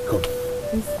 Come.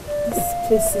 This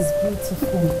place is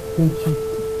beautiful. Thank you.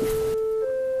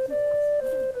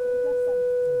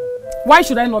 Why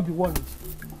should I not be worried?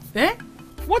 Eh?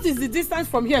 What is the distance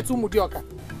from here to Mudioka?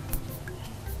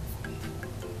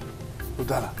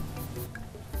 Udala,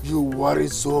 you worry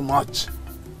so much.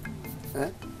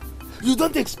 Eh? You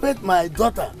don't expect my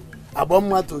daughter,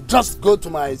 Agbomma, to just go to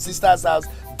my sister's house,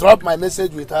 drop my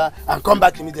message with her, and come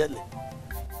back immediately.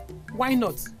 Why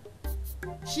not?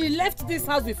 She left this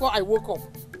house before I woke up.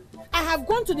 I have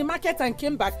gone to the market and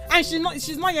came back, and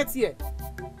she's not yet here.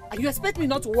 And you expect me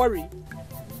not to worry?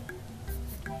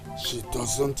 She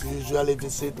doesn't usually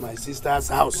visit my sister's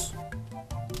house.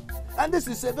 And this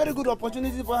is a very good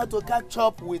opportunity for her to catch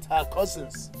up with her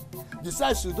cousins.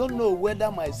 Besides, you don't know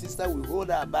whether my sister will hold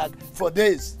her back for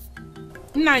days.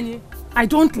 Nani, I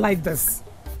don't like this.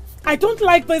 I don't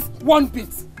like this one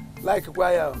bit. Like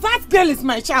why? That girl is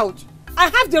my child. I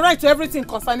have the right to everything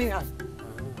concerning her.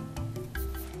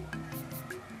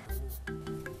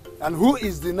 And who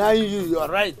is denying you your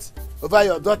right over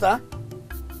your daughter?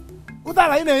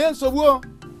 Udala ina yen sobuo.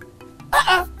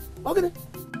 Okay.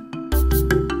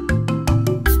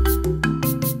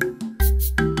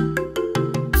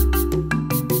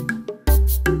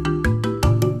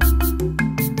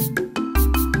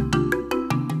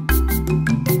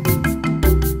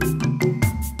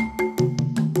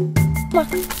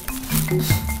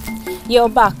 You're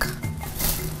back.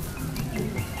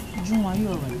 Ujunwa, you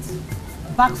alright?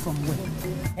 Back from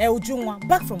where? Ujunwa,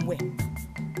 back from where?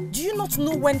 Do you not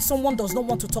know when someone does not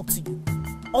want to talk to you?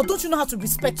 Or don't you know how to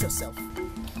respect yourself?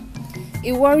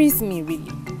 It worries me,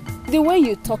 really. The way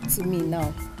you talk to me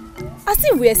now. As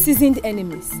if we are seasoned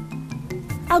enemies.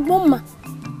 Agbomma,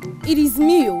 it is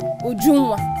me,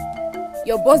 Ujunwa,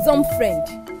 your bosom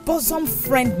friend. Bosom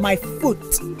friend, my foot.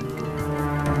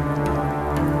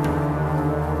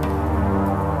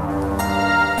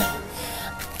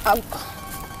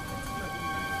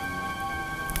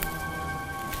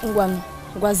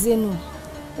 Gwazenu,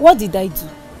 what did I do?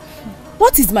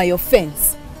 What is my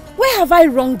offense? Where have I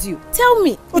wronged you? Tell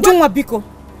me. Ujunwa Biko,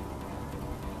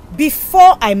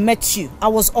 before I met you, I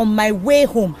was on my way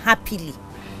home happily.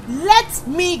 Let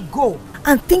me go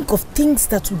and think of things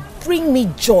that will bring me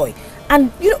joy.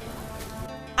 And you know,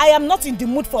 I am not in the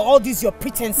mood for all these your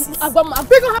pretenses. Agbomma,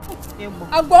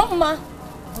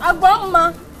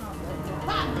 Agbomma.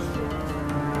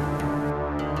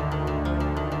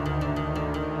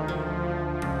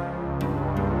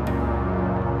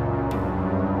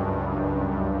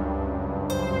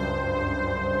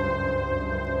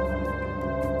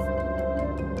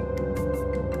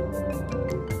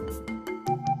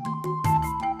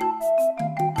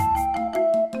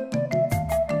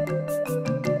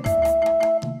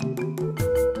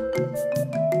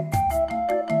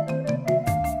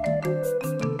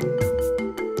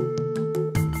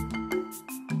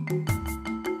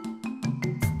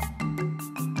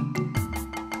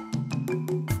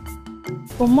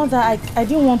 But mother, I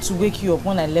didn't want to wake you up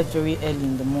when I left very early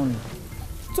in the morning.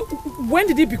 So when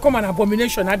did it become an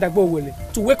abomination at Agbowele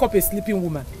to wake up a sleeping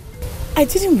woman? I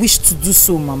didn't wish to do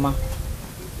so, Mama.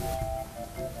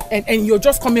 And you're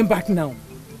just coming back now.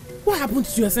 What happened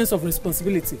to your sense of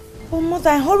responsibility? Oh, mother,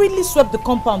 I hurriedly swept the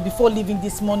compound before leaving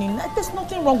this morning. There's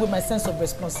nothing wrong with my sense of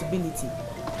responsibility.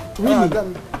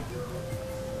 Really?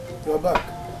 You're back.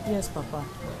 Yes, Papa.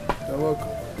 You're welcome.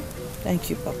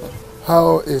 Thank you, Papa.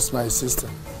 How is my sister?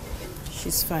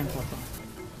 She's fine, Papa.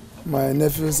 My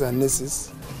nephews and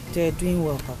nieces? They're doing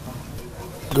well, Papa.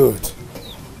 Good.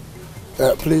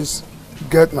 Please,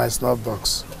 get my snuff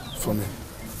box for me.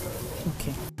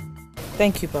 Okay.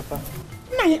 Thank you, Papa.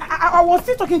 I was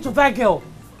still talking to that girl.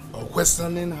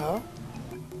 Questioning her?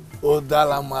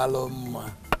 Udala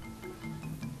Maloma.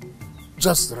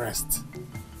 Just rest.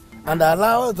 And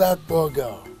allow that poor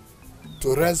girl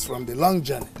to rest from the long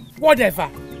journey. Whatever.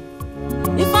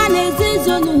 If I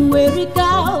nezezonu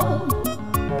werika,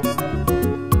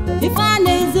 if I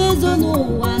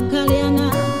nezezonu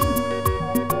wakaliana,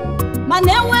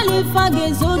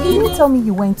 you didn't tell me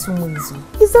you went to Mwizu.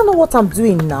 Is that not what I'm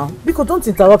doing now? Because don't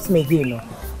interrupt me again.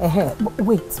 No?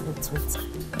 Wait.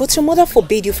 But your mother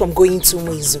forbade you from going to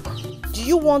Mwizu. Do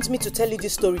you want me to tell you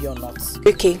this story or not?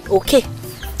 Okay.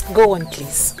 Go on,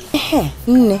 please.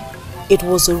 It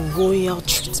was a royal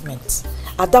treatment.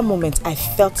 At that moment, I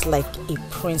felt like a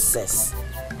princess.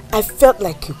 I felt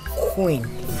like a queen.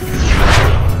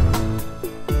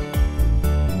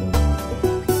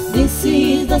 This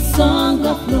is the song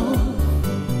of love.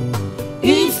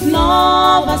 Its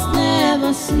love has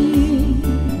never seen.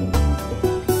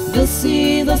 This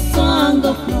is the song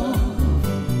of love.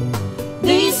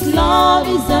 This love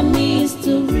is a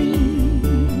mystery.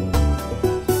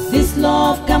 This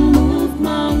love can move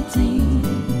mountains.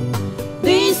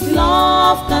 This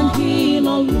love can heal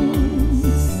all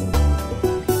wounds.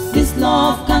 This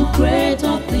love can create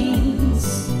all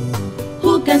things.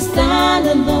 Who can stand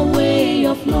in the way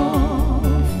of love?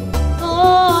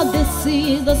 Oh, this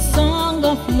is the song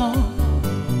of love.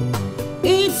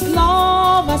 Its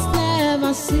love has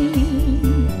never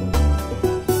seen.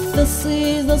 This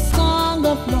is the song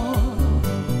of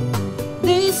love.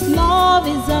 This love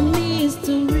is a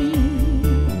mystery.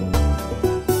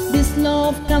 This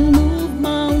love can move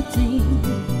mountains.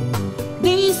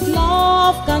 This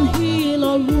love can heal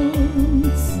all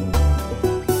wounds.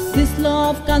 This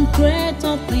love can create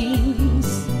all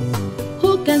things.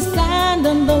 Who can stand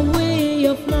on the way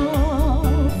of love?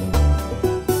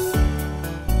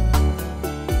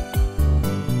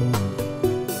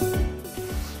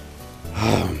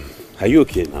 Are you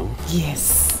okay now?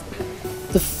 Yes.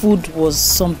 The food was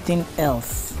something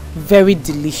else. Very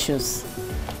delicious.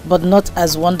 But not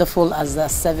as wonderful as the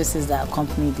services that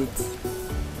accompanied it.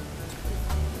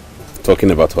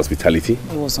 Talking about hospitality?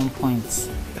 It was on point.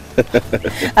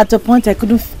 At a point I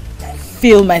couldn't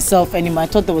feel myself anymore. I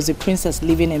thought there was a princess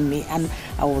living in me and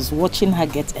I was watching her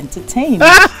get entertained.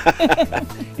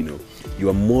 You know, you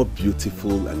are more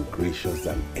beautiful and gracious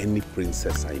than any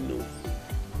princess I know.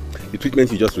 The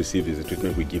treatment you just received is the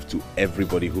treatment we give to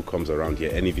everybody who comes around here,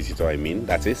 any visitor I mean,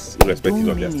 that is, irrespective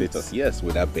of their status. Yes,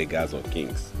 whether beggars or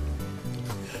kings.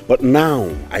 But now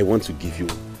I want to give you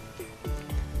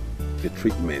the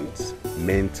treatment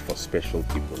meant for special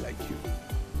people like you.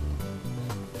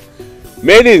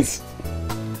 Maidens!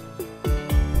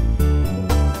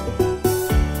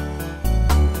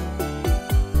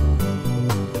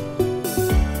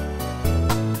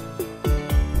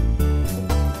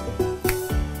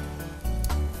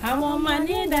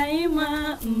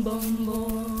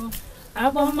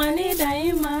 Agbomma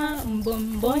daima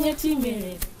mbombo onye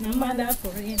chimere na mada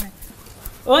purina.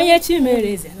 Onye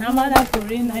chimere na mada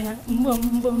purina ya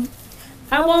mbombo.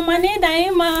 Agbomma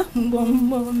daima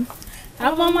mbombo.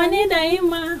 Agbomma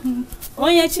daima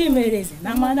onye chimere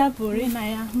na mada purina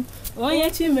ya.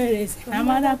 Onye chimere na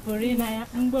mada purina ya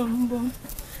mbombo.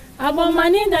 Agbomma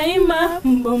daima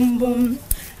mbombo.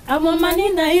 Agbomma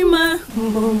daima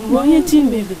mbombo onye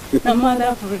chimere na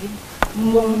mada purina. I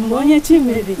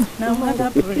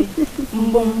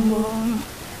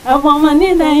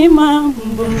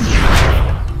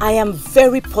am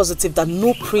very positive that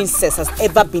no princess has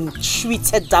ever been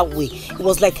treated that way. It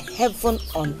was like heaven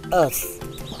on earth.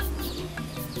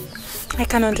 I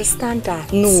can understand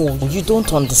that. No, you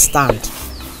don't understand.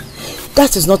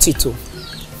 That is not it.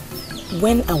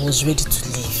 When I was ready to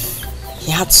leave,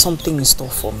 he had something in store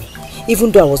for me.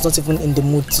 Even though I was not even in the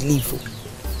mood to leave.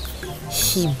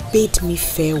 He bade me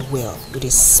farewell with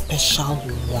a special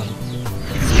one.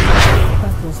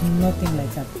 That was nothing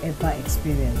like I've ever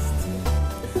experienced.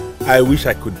 I wish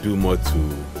I could do more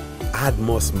to add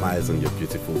more smiles on your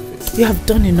beautiful face. You have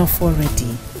done enough already.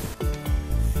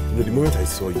 You know, the moment I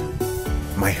saw you,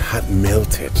 my heart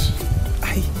melted.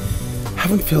 I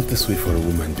haven't felt this way for a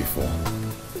woman before.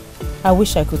 I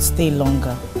wish I could stay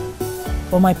longer.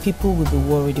 But my people will be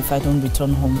worried if I don't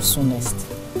return home soonest.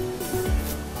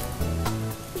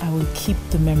 I will keep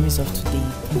the memories of today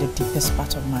in the deepest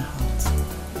part of my heart.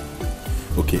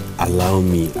 Okay, allow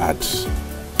me add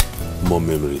more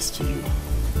memories to you.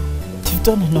 You've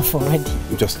done enough already.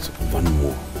 Just one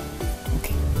more.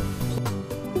 Okay.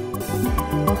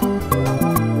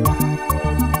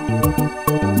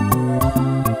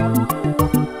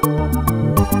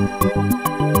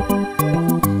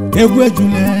 Egwu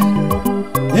ejule,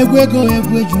 egwu ego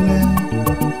egwu ejule.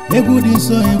 Egwu dị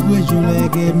nsọ egwu ejule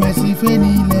ga-emesi ife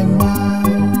niile mma.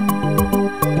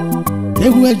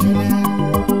 Egwu ejule,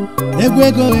 egwu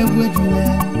ego egwu ejule.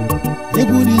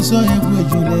 egwu dị nsọ egwu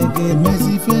ejule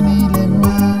ga-emezi ife niile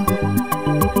mma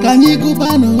ka anyị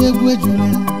gụbanụ egwu ejule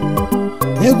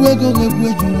egwu ego egwu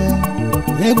ejule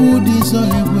egwu dị nsọ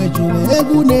egwu ejule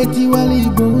egwu na-etiwala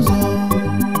Igbo ụzọ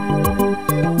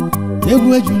egwu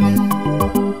ejule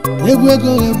egwu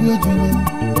ego egwu ejule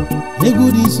egwu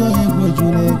dị nsọ egwu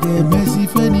ejule ga-emezi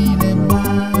ife niile mma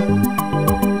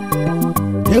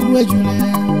egwu ejule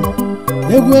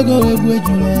egwu ego egwu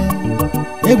ejule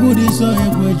egwu dị nsọ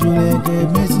egwu ejule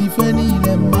ga-emezi ife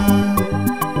niile mma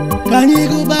ka anyị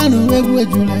gụbanụ egwu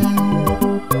ejule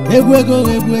egwu ego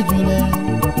egwu ejule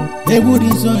egwu dị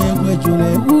nsọ egwu ejule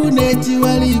egwu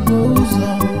na-etiwala Igbo ụzọ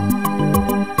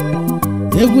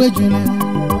egwu ejule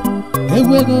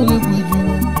egwu ego egwu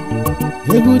ejule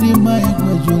egwu dị mma egwu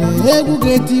ejule egwu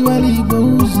ga-etiwala Igbo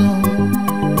ụzọ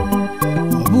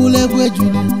ọ bụla egwu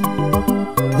ejule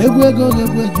egwu ego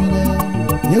egwu ejule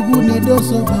egwu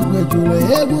na-edosa egwu ejule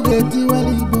egwu ga-etiwala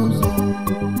Igbo ụzọ.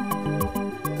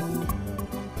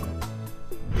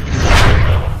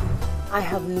 I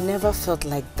have never felt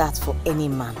like that for any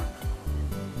man.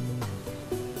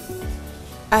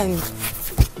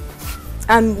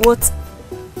 And what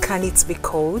can it be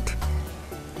called?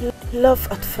 Love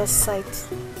at first sight.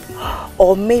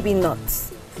 Or maybe not.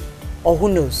 Or who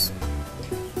knows?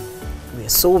 We're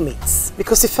soulmates.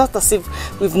 Because it felt as if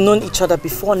we've known each other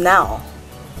before now.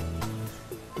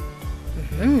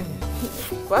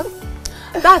 Well,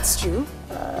 that's true.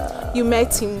 You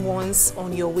met him once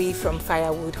on your way from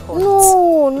Firewood Hut.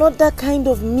 No, not that kind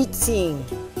of meeting.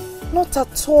 Not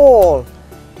at all.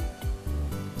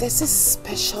 There's this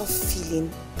special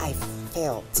feeling I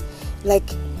felt. Like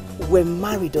we're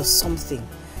married or something.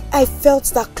 I felt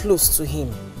that close to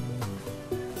him.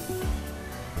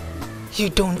 You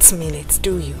don't mean it,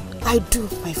 do you? I do,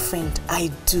 my friend.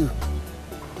 I do.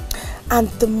 And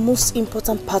the most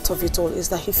important part of it all is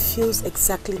that he feels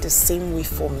exactly the same way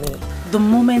for me. The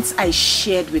moments I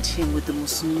shared with him were the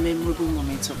most memorable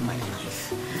moments of my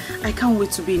life. I can't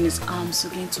wait to be in his arms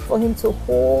again. For him to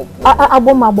hold me.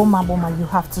 Agbomma, you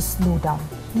have to slow down.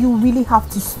 You really have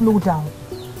to slow down.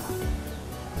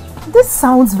 This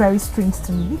sounds very strange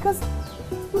to me because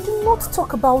we do not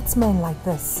talk about men like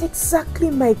this. Exactly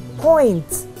my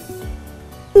point.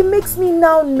 It makes me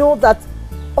now know that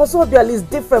Ozobialu is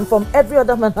different from every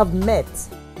other man I've met.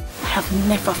 I have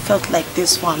never felt like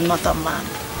this for another man.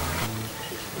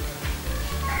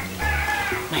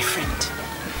 My friend,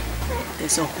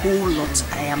 there's a whole lot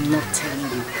I am not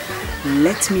telling you.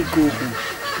 Let me go home,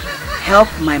 help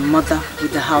my mother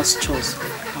with the house chores,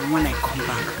 and when I come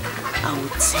back, I will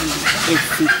tell you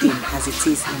everything as it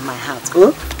is in my heart.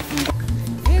 Oh?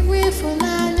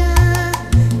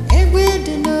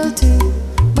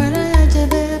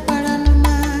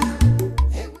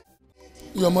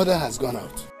 Your mother has gone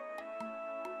out.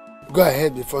 Go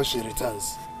ahead before she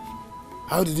returns.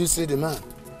 How did you see the man?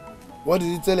 What did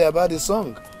he tell you about the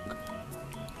song?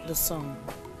 The song?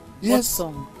 Yes. What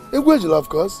song? Ewuzie, of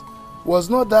course. Was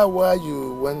not that why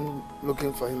you went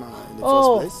looking for him in the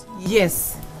first place?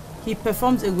 Yes. He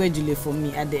performed Ewuzie for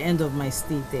me at the end of my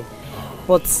stay there.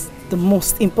 But the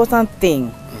most important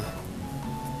thing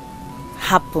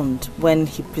happened when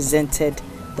he presented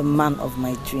the man of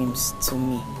my dreams to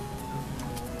me.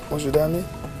 What should I mean?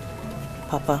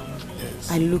 Papa, yes.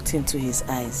 I looked into his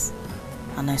eyes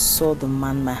and I saw the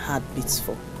man my heart beats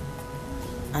for.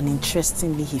 And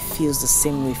interestingly, he feels the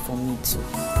same way for me too.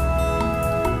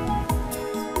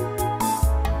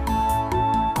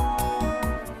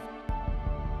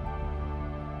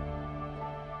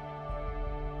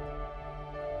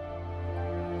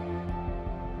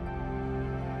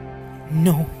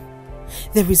 No,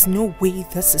 there is no way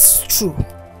this is true.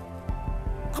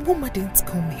 Agbomma didn't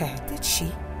come here, did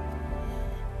she?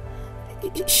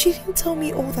 She didn't tell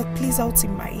me all that plays out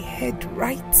in my head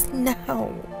right now.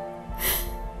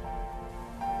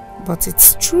 But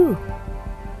it's true.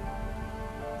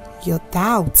 Your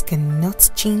doubts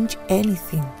cannot change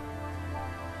anything.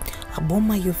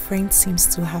 Agbomma, your friend, seems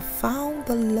to have found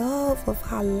the love of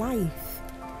her life.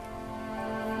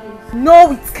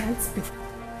 No, it can't be.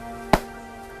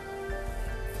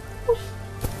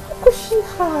 How could she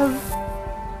have?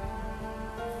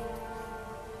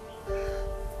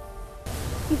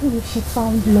 Even if she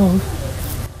found love,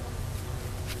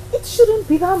 it shouldn't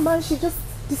be that man she just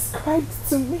described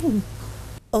to me.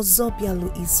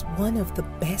 Ozobialu is one of the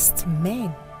best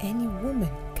men any woman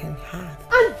can have.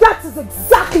 And that is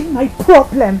exactly my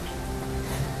problem.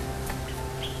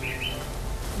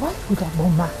 Why would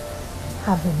Agbomma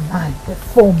have a man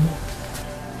before me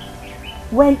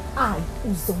when I,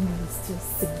 Uzomi, is still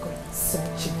single and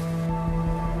searching?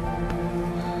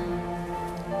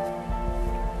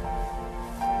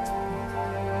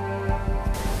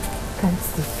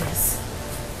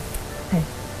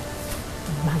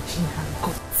 imagine her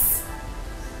guts.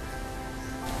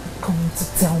 Coming to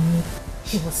tell me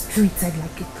she was treated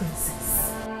like a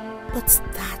princess. But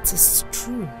that is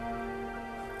true.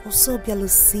 Ozobialu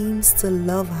seems to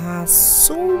love her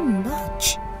so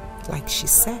much. Like she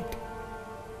said,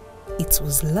 it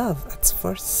was love at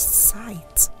first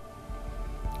sight.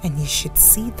 And you should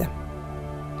see them.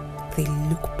 They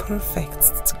look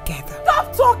perfect together.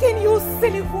 Stop talking, you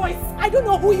silly voice! I don't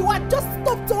know who you are. Just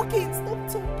stop talking. Stop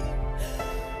talking.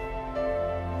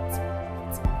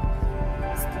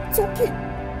 Stop talking.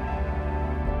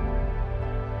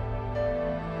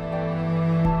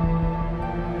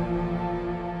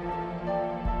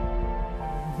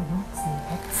 Not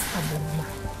let Agbomma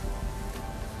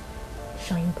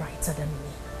shine brighter than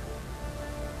me.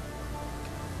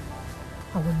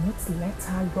 I will not let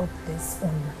her rub this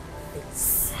on my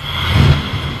face.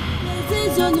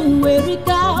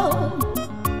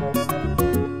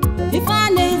 If I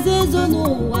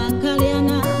nezezonu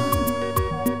wakaliana,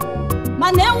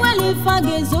 manewele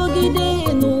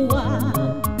fagezogide noa,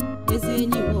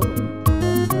 ezenyiwo,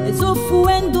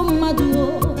 ezofuendo madu.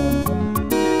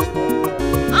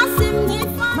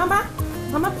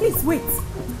 Mama, please wait.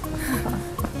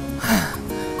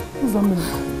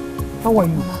 How are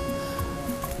you?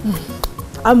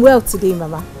 I'm well today,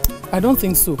 Mama. I don't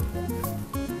think so.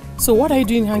 So what are you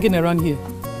doing hanging around here?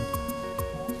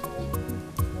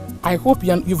 I hope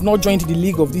you've not joined the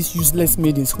league of these useless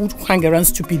maidens who hang around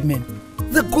stupid men.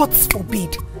 The gods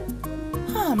forbid.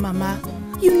 Ah, Mama,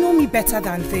 you know me better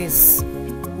than this.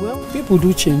 Well, people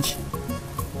do change.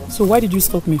 So why did you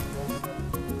stop me?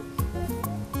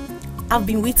 I've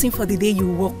been waiting for the day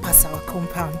you walk past our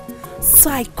compound so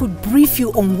I could brief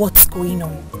you on what's going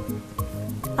on.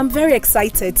 I'm very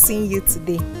excited seeing you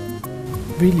today.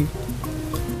 Really?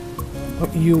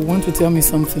 You want to tell me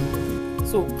something?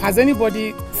 So, has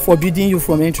anybody forbidden you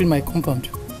from entering my compound?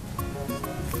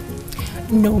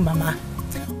 No, Mama.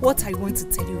 What I want to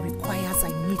tell you requires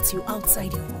I meet you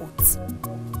outside your hut.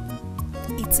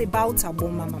 It's about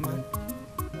Agbomma, Mama.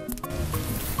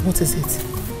 What is it?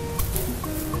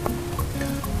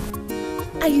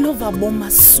 I love Agbomma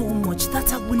so much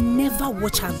that I will never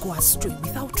watch her go astray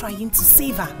without trying to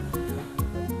save her.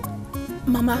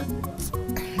 Mama.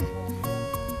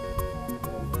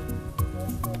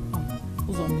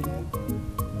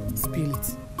 Spill it.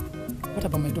 What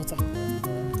about my daughter?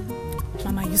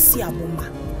 Mama, you see Agbomma.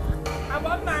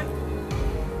 Agbomma!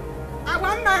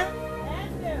 Agbomma!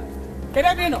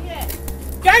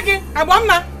 Kegi,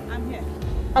 Agbomma! I'm here.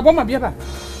 Agbomma, Biaba.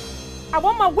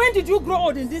 Agbomma, when did you grow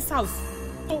old in this house?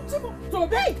 To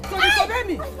obey? To disobey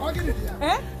me?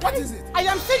 Eh? What is it? I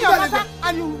am still your mother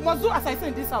and you must do as I say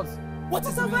in this house. What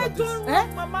is the meaning of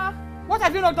this? Mama? What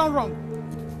have you not done wrong?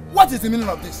 What is the meaning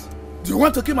of this? Do you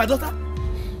want to kill my daughter?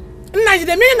 Nah,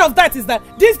 the meaning of that is that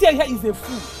this girl here is a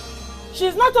fool. She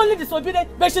is not only disobedient,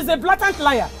 but she's a blatant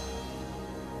liar.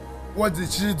 What did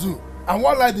she do? And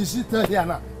what lie did she tell here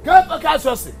now? Can't talk as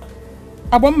you say.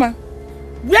 Agbomma,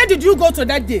 where did you go to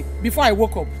that day before I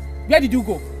woke up? Where did you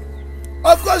go?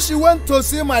 Of course, she went to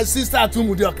see my sister at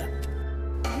Umudioka.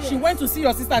 She went to see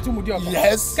your sister at Umudioka?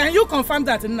 Yes. Can you confirm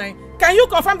that, Nai? Can you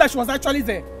confirm that she was actually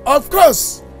there? Of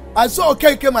course. I saw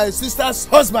Okeke, my sister's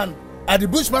husband, at the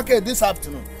bush market this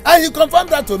afternoon. And he confirmed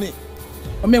that to me.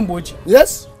 Omemboji.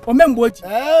 Yes? Omemboji.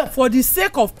 For the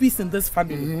sake of peace in this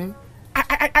family,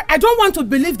 I don't want to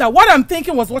believe that what I'm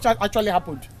thinking was what actually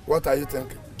happened. What are you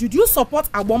thinking? Did you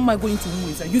support Agbomma going to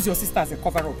Ewuzie and use your sister as a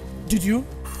cover-up? Did you?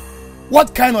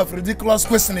 What kind of ridiculous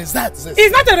question is that?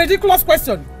 It's not a ridiculous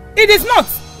question. It is not.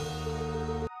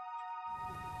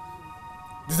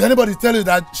 Did anybody tell you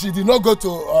that she did not go to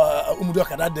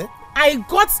Umudioka that day? I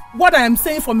got what I am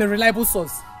saying from a reliable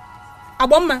source.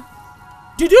 Agbomma,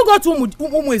 did you go to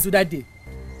Ewuzie that day?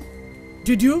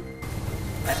 Did you?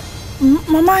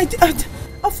 Mama,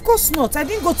 of course not. I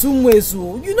didn't go to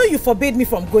Ewuzie. You know you forbade me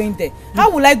from going there. How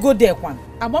will I go there, Kwan?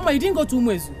 Agbomma, you didn't go to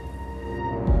Ewuzie.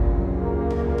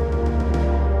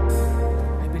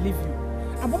 I believe you.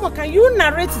 Agbomma, can you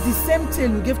narrate the same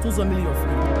tale you gave to Uzomili of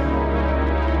me?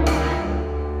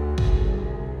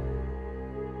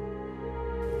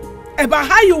 About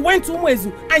how you went to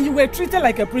Ewuzie and you were treated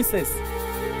like a princess.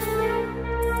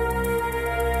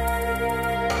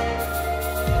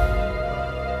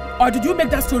 Or did you make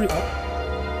that story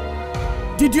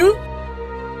up? Did you?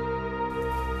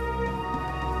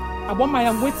 Agbomma, I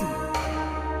am waiting.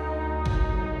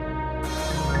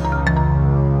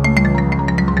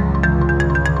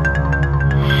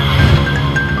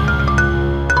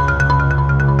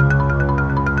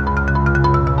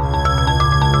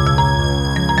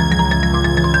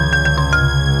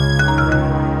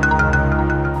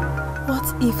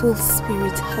 evil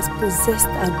spirit has possessed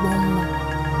Agbomma.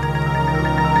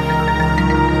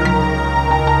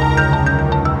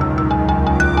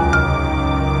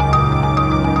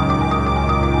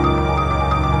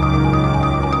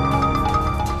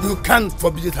 You can't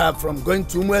forbid her from going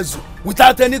to Ewuzie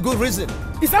without any good reason.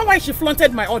 Is that why she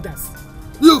flaunted my orders?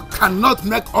 You cannot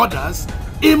make orders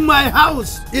in my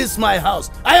house. It's my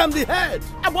house. I am the head.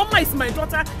 Agbomma is my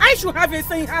daughter. I should have a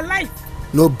say in her life.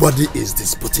 Nobody is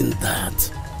disputing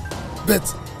that.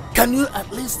 But can you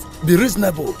at least be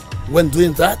reasonable when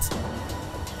doing that?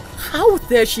 How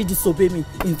dare she disobey me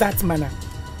in that manner?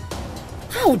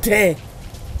 How dare?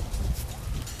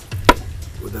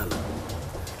 Udala,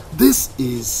 this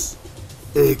is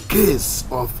a case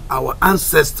of our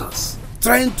ancestors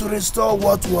trying to restore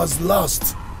what was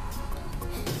lost.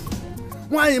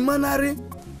 Why Manari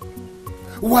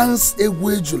wants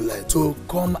ejule to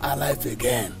come alive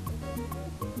again.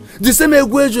 The same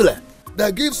ejule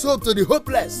that gives hope to the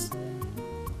hopeless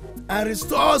and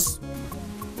restores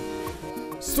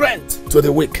strength to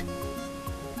the weak.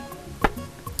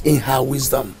 In her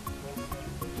wisdom,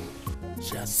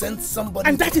 she has sent somebody.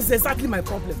 And that is exactly my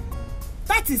problem.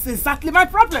 That is exactly my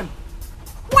problem.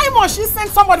 Why must she send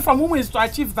somebody from Ewuzie to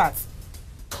achieve that?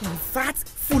 That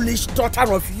foolish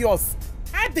daughter of yours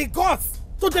had the guts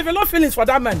to develop feelings for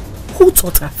that man. Who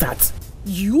taught her that?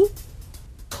 You?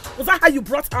 Was that how you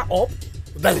brought her up?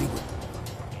 Darling,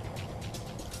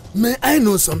 may I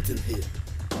know something here?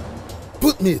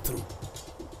 Put me through.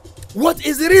 What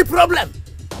is the real problem?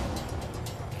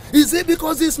 Is it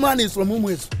because this man is from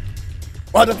Ewuzie?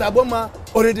 Or that Agbomma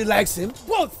already likes him?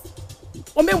 Both.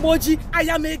 Omemboji, I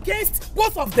am against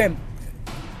both of them.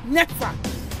 Never.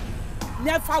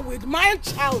 Never with my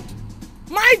child,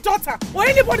 my daughter, or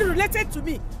anybody related to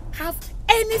me have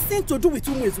anything to do with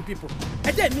Ewuzie people.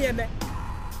 And then me,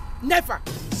 never.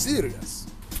 Serious?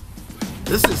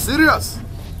 This is serious.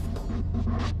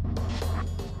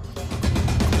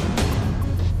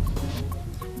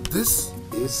 This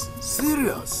is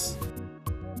serious.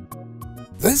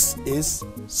 This is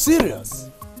serious.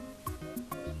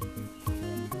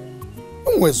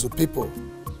 Ewuzie people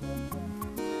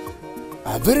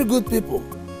are very good people.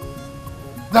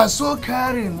 They're so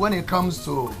caring when it comes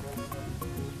to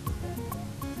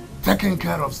taking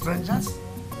care of strangers.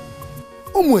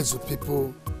 Ewuzie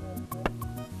people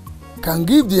can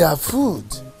give their food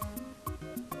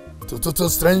to total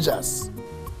strangers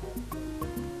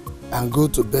and go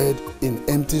to bed in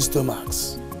empty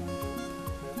stomachs.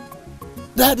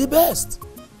 They're the best.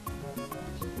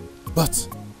 But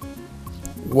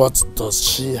what does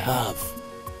she have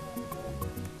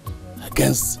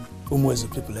against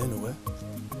Ewuzie people anyway?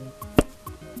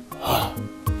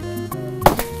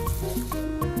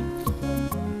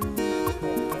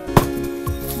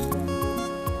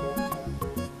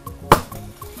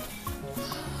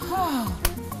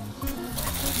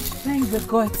 Thank the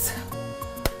gods.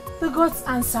 The gods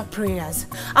answer prayers.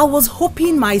 I was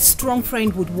hoping my strong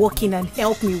friend would walk in and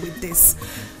help me with this.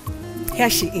 Here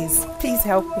she is. Please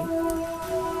help me.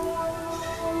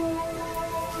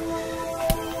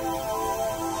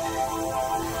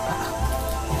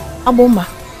 Agbomma,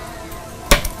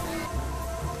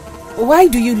 why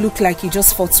do you look like you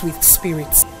just fought with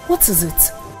spirits? What is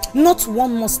it? Not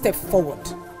one more step forward.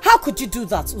 How could you do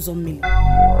that, Uzomili?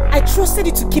 I trusted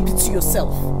you to keep it to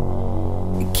yourself.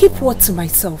 Keep what to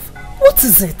myself? What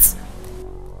is it?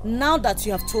 Now that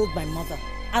you have told my mother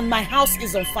and my house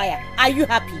is on fire, are you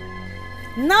happy?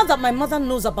 Now that my mother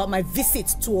knows about my visit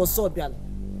to Ozobialu,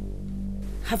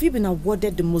 have you been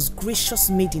awarded the most gracious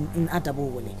maiden in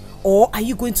Adabowole? Or are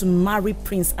you going to marry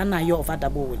Prince Anayo of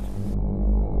Adabowole?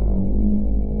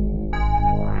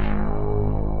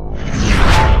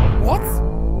 What?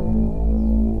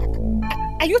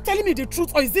 Are you telling me the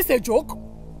truth or is this a joke?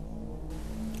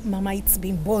 Mama, it's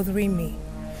been bothering me.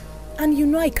 And you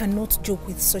know I cannot joke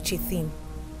with such a thing.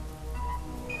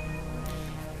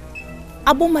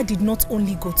 Agbomma did not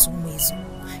only go to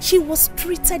Ewuzie, she was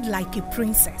treated like a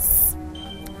princess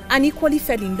and equally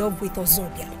fell in love with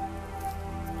Ozobialu.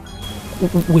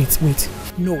 Wait.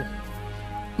 No.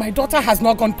 My daughter has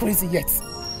not gone crazy yet.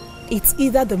 It's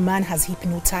either the man has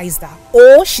hypnotized her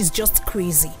or she's just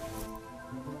crazy.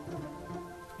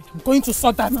 I'm going to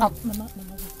sort that out. Mama,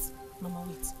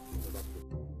 wait.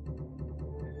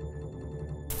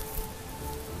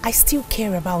 I still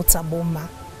care about Agbomma.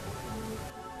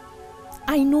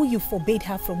 I know you forbade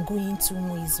her from going to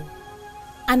Ewuzie.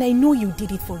 And I know you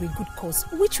did it for a good cause,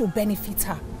 which will benefit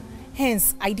her.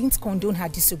 Hence, I didn't condone her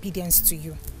disobedience to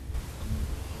you.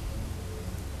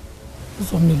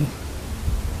 Zomili,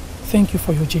 thank you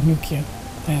for your genuine care.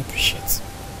 I appreciate.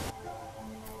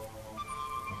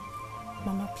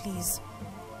 Mama, please. please.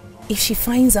 If she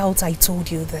finds out I told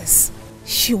you this,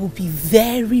 she will be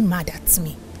very mad at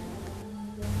me.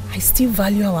 I still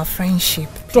value our friendship.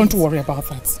 Don't worry about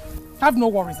that. Have no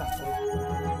worries at all.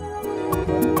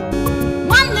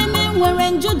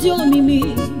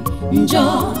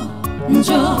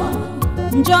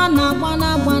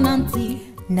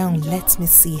 Now let me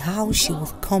see how she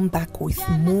will come back with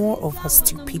more of her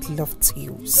stupid love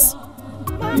tales.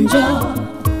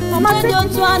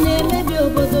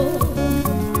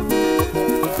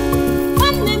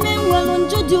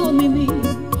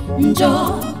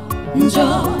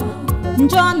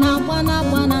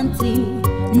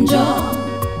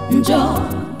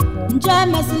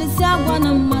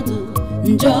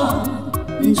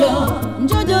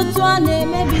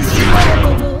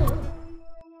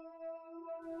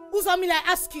 Uzomile, I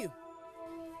ask you,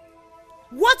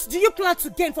 what do you plan to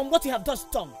gain from what you have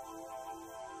just done?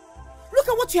 Look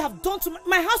at what you have done to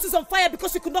my house is on fire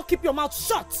because you could not keep your mouth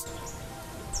shut.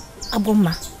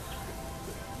 Agbomma,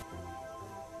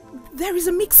 there is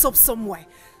a mix-up somewhere.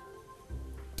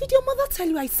 Did your mother tell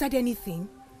you I said anything?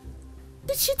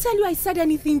 Did she tell you I said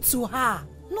anything to her?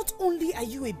 Not only are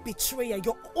you a betrayer,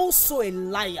 you're also a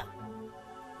liar.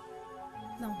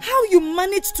 Now, how you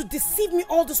managed to deceive me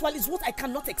all this while is what I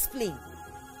cannot explain.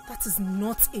 That is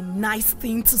not a nice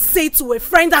thing to say to a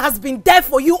friend that has been there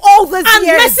for you all these years. And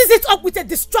messes it up with a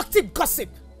destructive gossip.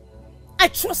 I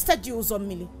trusted you,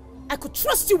 Uzomile. I could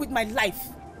trust you with my life.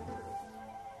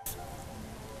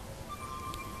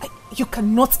 You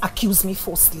cannot accuse me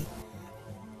falsely.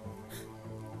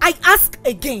 I ask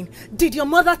again, did your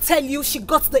mother tell you she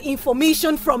got the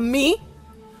information from me?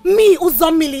 Me,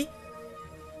 Uzomile?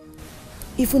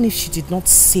 Even if she did not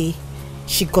say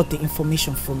she got the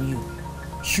information from you,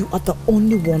 you are the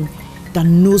only one that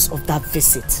knows of that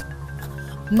visit.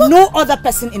 But no other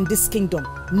person in this kingdom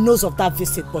knows of that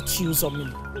visit but you,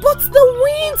 Uzomile. But the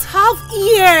winds have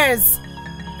ears.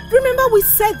 Remember we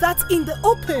said that in the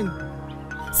open.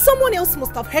 Someone else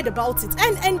must have heard about it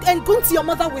and gone to your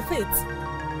mother with it.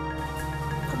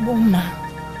 Agbomma,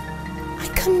 I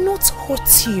cannot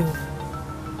hurt you.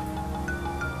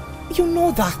 You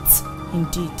know that.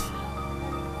 Indeed.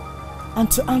 And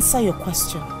to answer your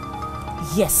question,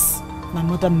 yes, my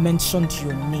mother mentioned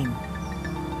your name.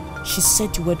 She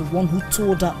said you were the one who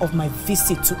told her of my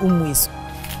visit to Ewuzie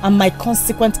and my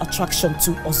consequent attraction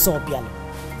to Ozobialu.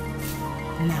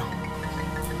 Now,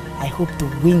 I hope the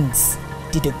winds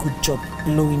did a good job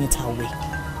blowing it her way.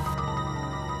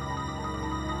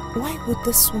 Why would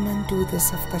this woman do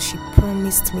this after she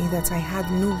promised me that I had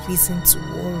no reason to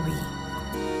worry?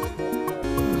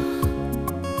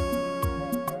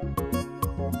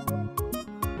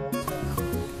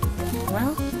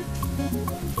 Well,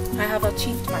 I have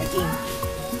achieved my aim.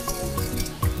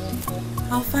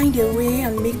 I'll find a way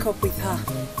and make up with her.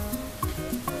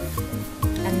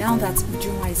 And now that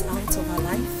Ujuma is out of her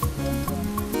life,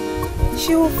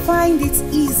 she will find it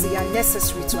easy and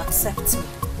necessary to accept me.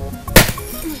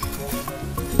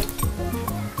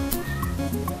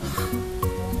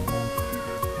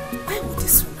 Why would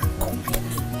this woman call my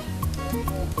name?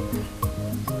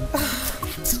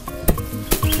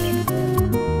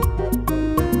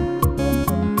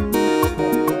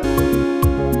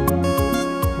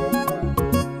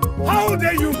 How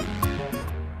dare you?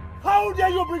 How dare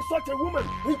you bring such a woman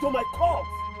into my court?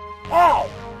 How?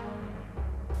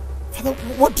 Father,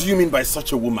 what do you mean by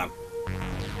such a woman?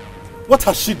 What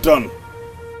has she done?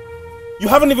 You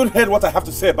haven't even heard what I have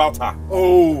to say about her.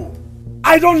 Oh,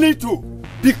 I don't need to,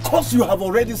 because you have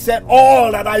already said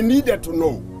all that I needed to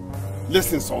know.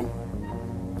 Listen, son.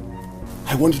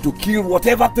 I want you to kill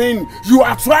whatever thing you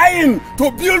are trying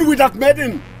to build with that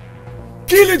maiden.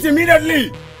 Kill it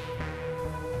immediately.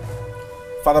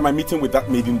 Father, my meeting with that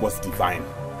maiden was divine.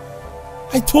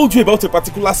 I told you about a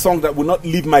particular song that would not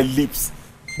leave my lips,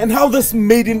 and how this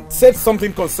maiden said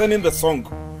something concerning the song.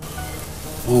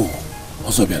 Oh,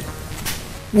 Ozobialu,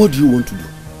 what do you want to do?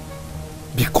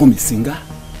 Become a singer?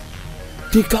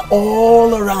 Take her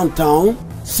all around town,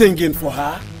 singing for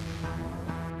her?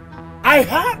 I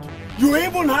heard you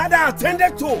even had her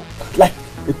attended to, like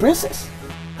a princess.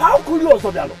 How could you,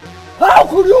 Ozobialu? How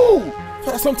could you?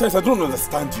 Father, sometimes I don't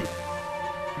understand you.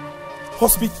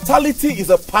 Hospitality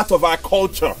is a part of our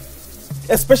culture,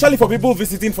 especially for people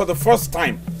visiting for the first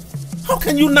time. How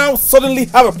can you now suddenly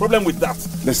have a problem with that?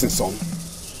 Listen, son.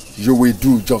 You will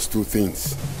do just two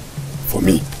things for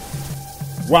me.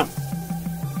 One,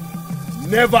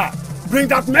 never bring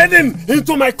that maiden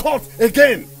into my court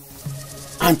again.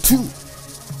 And two,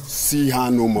 see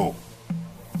her no more.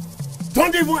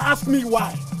 Don't even ask me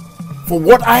why. For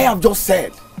what I have just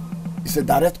said is a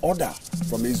direct order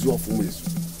from Ezu of Umezu.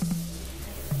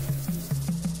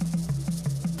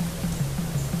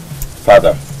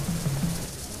 Father,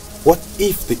 what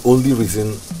if the only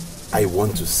reason I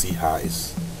want to see her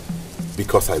is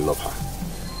because I love her?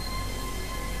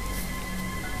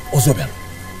 Ozobialu,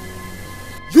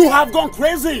 you have gone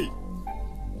crazy!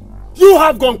 You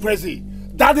have gone crazy!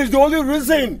 That is the only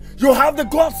reason you have the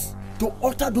guts to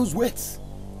utter those words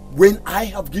when I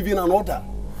have given an order.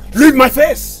 Leave my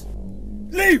face!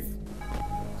 Leave!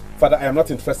 Father, I am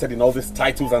not interested in all these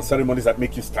titles and ceremonies that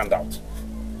make you stand out.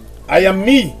 I am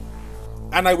me,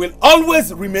 and I will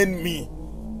always remain me.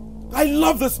 I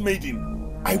love this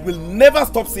maiden. I will never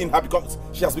stop seeing her because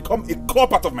she has become a core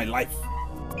part of my life.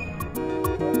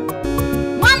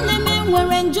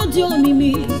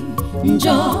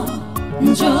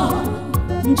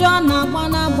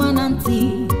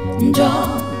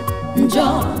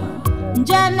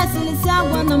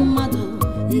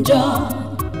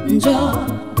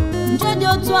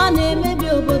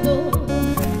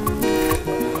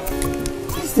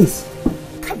 What is this?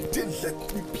 Can't they let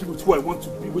me be with who I want to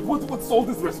be with? What's all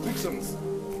these restrictions?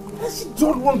 Has she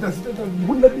done wrong that you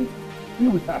won't let me be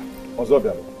with her?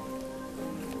 Ozobialu,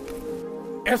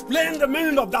 explain the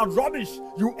meaning of that rubbish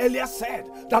you earlier said,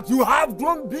 that you have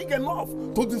grown big enough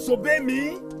to disobey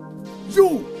me.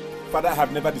 You! Father, I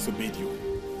have never disobeyed you.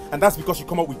 And that's because you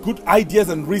come up with good ideas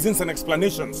and reasons and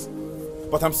explanations.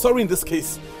 But I'm sorry, in this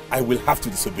case, I will have to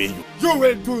disobey you. You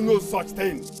will do no such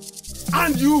thing.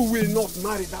 And you will not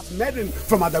marry that maiden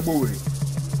from Agbomma.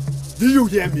 Do you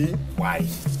hear me? Why?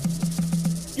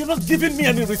 You're not giving me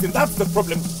any reason. That's the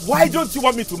problem. Why don't you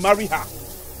want me to marry her?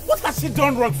 What has she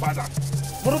done wrong, Father?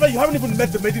 Moreover, you haven't even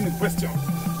met the maiden in question.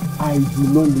 I do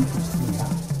not need to see her.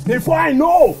 Before I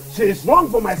know she is wrong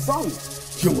for my son,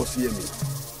 you must hear me.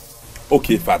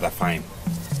 Okay, Father, fine.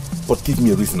 But give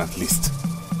me a reason at least.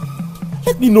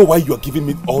 Let me know why you are giving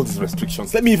me all these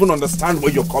restrictions. Let me even understand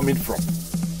where you're coming from.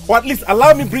 Or at least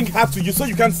allow me bring her to you so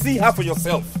you can see her for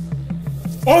yourself.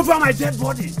 Over my dead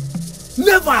body?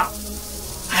 Never!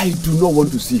 I do not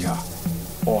want to see her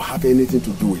or have anything to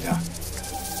do with her.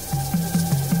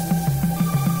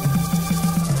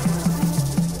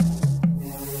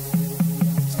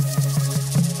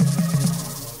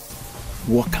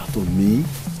 Walk out on me?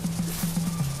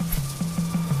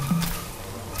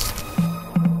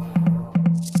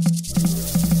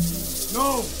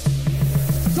 No!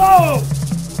 No!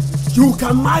 You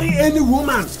can marry any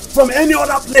woman from any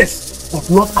other place, but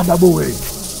not Agbomma.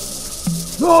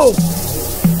 No!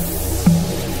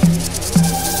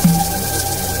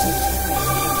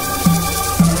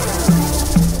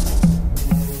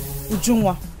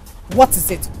 Ujunwa, what is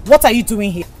it? What are you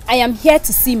doing here? I am here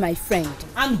to see my friend.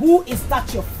 And who is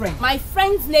that your friend? My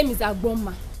friend's name is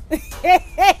Agbomma.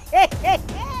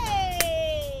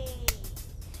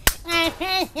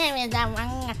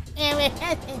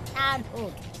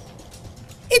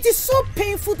 It is so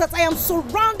painful that I am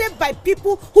surrounded by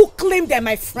people who claim they're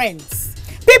my friends.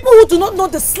 People who do not know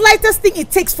the slightest thing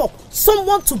it takes for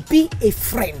someone to be a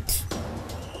friend.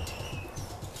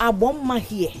 Agbomma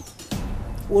here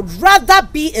would rather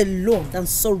be alone than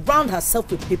surround herself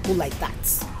with people like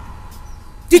that.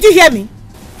 Did you hear me?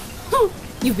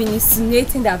 You've been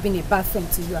insinuating that I've been a bad friend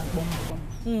to you,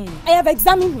 Agbomma. I have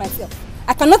examined myself.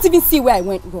 I cannot even see where I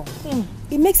went wrong.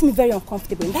 It makes me very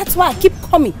uncomfortable. And that's why I keep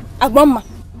coming, Agbomma.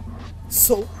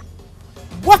 So,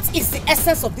 what is the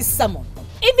essence of this sermon?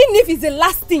 Even if it's the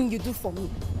last thing you do for me,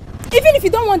 even if you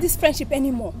don't want this friendship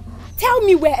anymore, tell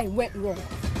me where I went wrong.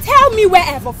 Tell me where I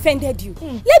have offended you.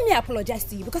 Let me apologize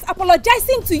to you, because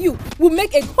apologizing to you will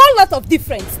make a whole lot of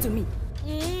difference to me.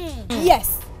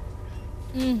 Yes.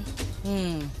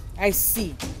 I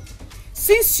see.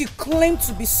 Since you claim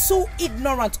to be so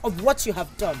ignorant of what you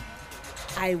have done,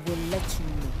 I will let you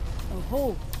know.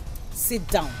 Oh, sit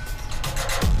down.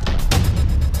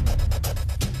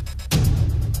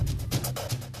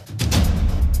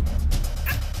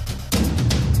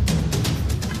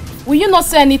 Will you not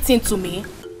say anything to me?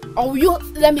 Or will you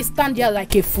let me stand there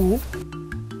like a fool?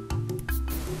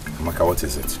 Amaka, what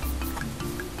is it?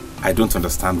 I don't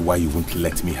understand why you won't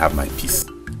let me have my peace.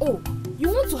 Oh, you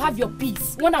want to have your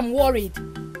peace when I'm worried?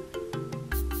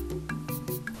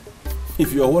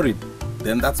 If you are worried,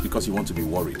 then that's because you want to be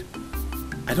worried.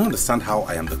 I don't understand how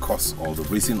I am the cause or the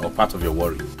reason or part of your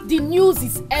worry. The news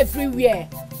is everywhere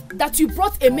that you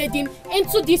brought a maiden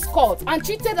into this court and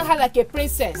treated her like a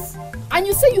princess. And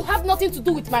you say you have nothing to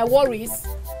do with my worries?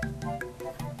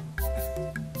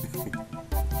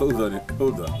 Hold on,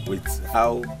 wait.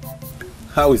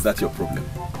 How is that your problem?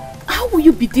 How will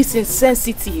you be this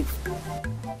insensitive?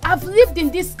 I've lived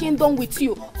in this kingdom with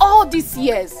you all these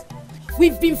years.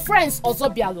 We've been friends,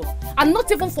 Ozobialu, and not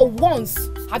even for once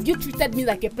have you treated me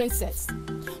like a princess.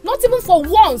 Not even for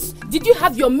once did you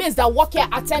have your mates that work here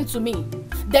attend to me.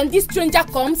 Then this stranger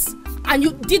comes and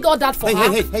you did all that for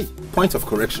her. Hey. Point of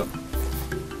correction.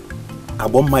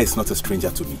 Agbomma is not a stranger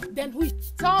to me. Then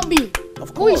tell me.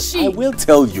 Of course, who is she? I will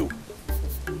tell you.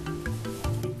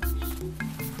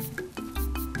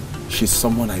 She's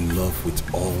someone I love with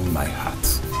all my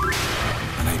heart.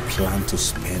 And I plan to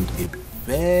spend a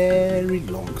very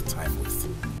long time with.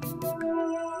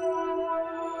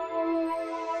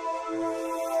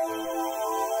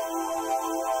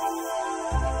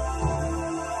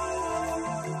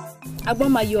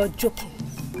 Agbomma, you are joking.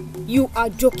 You are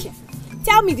joking.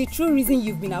 Tell me the true reason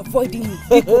you've been avoiding me.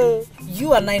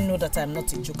 You and I know that I'm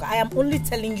not a joker. I am only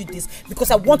telling you this because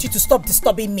I want you to stop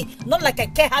disturbing me. Not like I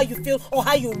care how you feel or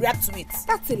how you react to it.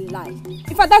 That's a lie.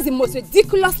 In fact, that's the most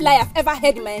ridiculous lie I've ever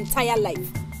heard in my entire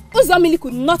life. Uzomili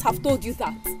could not have told you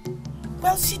that.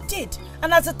 Well, she did.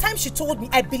 And at the time she told me,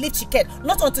 I believed she cared.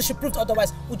 Not until she proved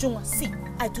otherwise. Ujunwa, see,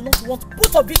 I do not want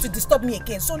both of you to disturb me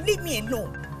again. So leave me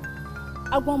alone.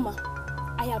 Agbomma,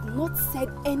 I have not said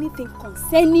anything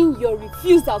concerning your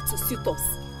refusal to suit us.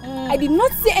 I did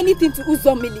not say anything to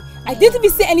Uzomili. I didn't even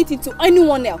say anything to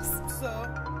anyone else. So,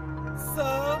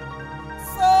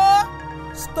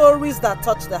 stories that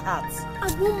touch the heart.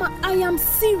 Agbomma, I am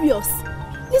serious.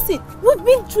 Listen, we've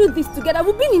been through this together.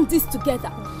 We've been in this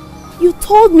together. You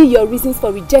told me your reasons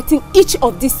for rejecting each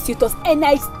of these suitors and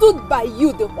I stood by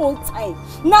you the whole time.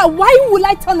 Now, why will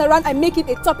I turn around and make it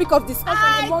a topic of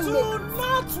discussion among me? I do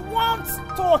not want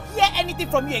to hear anything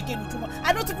from you again, Ujuma.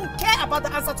 I don't even care about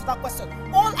the answer to that question.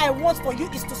 All I want for you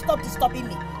is to stop disturbing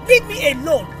me. Leave me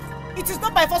alone. It is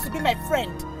not by force to be my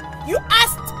friend. You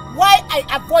asked why I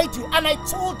avoid you and I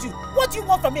told you. What do you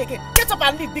want from me again? Get up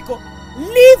and leave, Biko.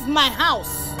 Leave my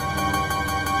house.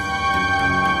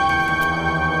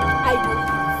 I will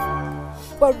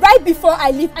leave. But right before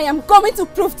I leave, I am going to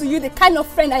prove to you the kind of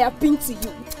friend I have been to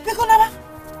you. Biko Naba,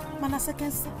 mana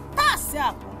second say. That's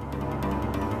ya.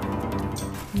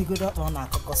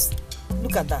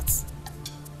 Look at that.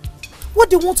 What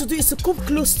they want to do is to come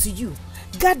close to you,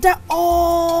 gather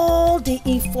all the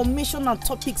information and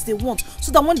topics they want,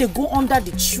 so that when they go under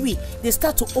the tree, they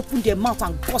start to open their mouth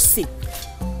and gossip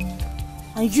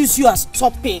and use you as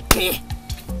topic.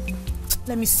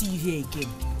 Let me see you here again.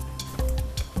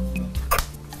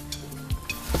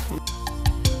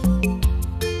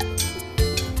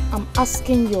 I'm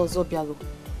asking you, Ozobialu,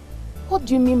 what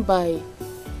do you mean by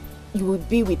you will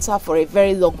be with her for a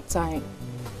very long time?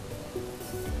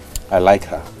 I like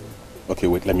her. Okay,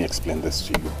 wait, let me explain this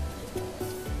to you.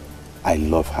 I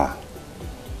love her.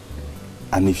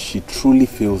 And if she truly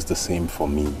feels the same for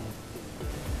me,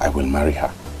 I will marry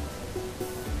her.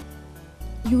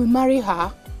 You will marry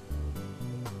her?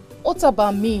 What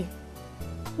about me?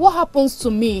 What happens to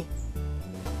me?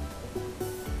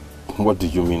 What do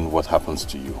you mean, what happens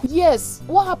to you? Yes,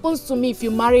 what happens to me if you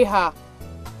marry her?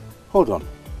 Hold on.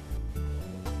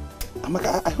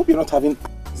 Amaka, I hope you're not having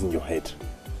in your head.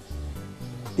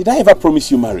 Did I ever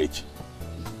promise you marriage?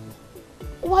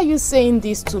 Why are you saying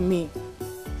this to me?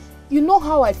 You know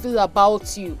how I feel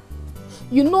about you.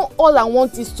 You know all I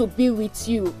want is to be with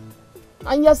you.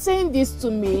 And you're saying this to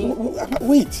me?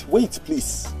 Wait,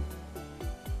 please.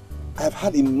 I have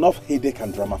had enough headache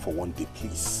and drama for one day,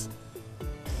 please.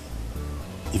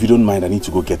 If you don't mind, I need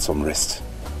to go get some rest.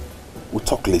 We'll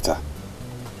talk later.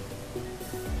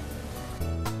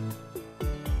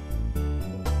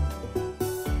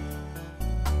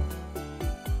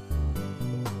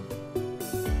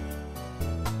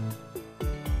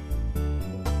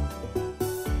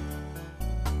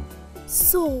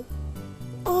 So,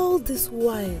 all this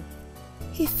while,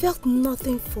 he felt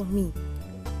nothing for me.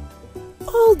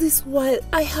 All this while,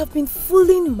 I have been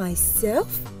fooling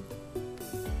myself?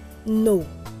 No,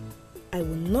 I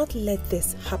will not let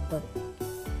this happen.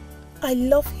 I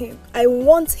love him. I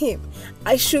want him.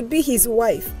 I should be his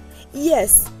wife.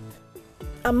 Yes,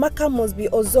 Amaka must be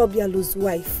Ozobialu's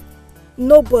wife.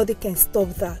 Nobody can stop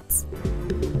that.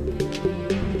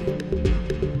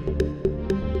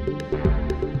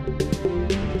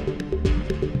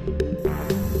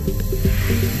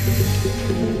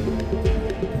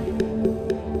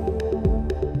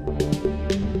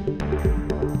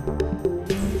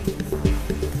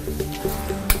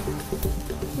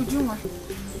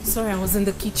 Sorry, I was in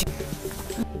the kitchen.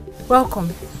 Welcome.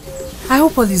 I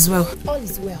hope all is well. All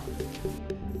is well.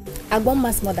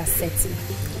 Agbomma's mother said to me.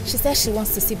 She said she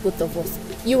wants to see both of us,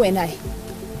 you and I.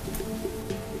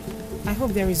 I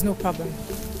hope there is no problem.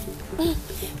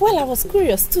 Well, I was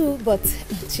curious too, but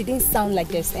she didn't sound like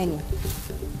there's any.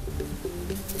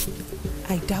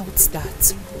 I doubt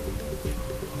that.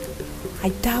 I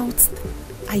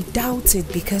doubt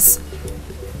it because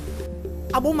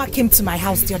Agbomma came to my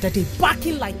house the other day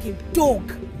barking like a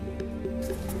dog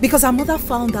because her mother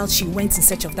found out she went in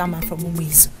search of that man from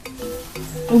Umuizu.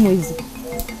 Umuizu?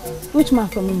 Which man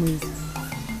from Umuizu?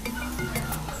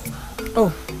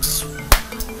 Oh,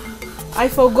 I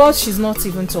forgot she's not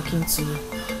even talking to you.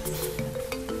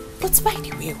 But by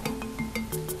the way,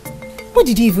 what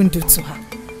did you even do to her?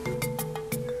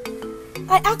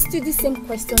 I asked you the same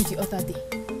question the other day.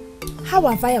 How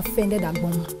have I offended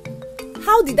Agbomma?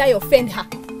 How did I offend her?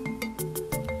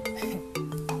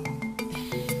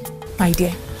 My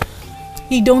dear,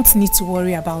 you don't need to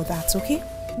worry about that, okay?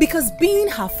 Because being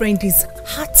her friend is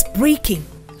heartbreaking.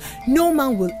 No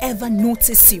man will ever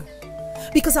notice you.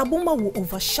 Because Agbomma will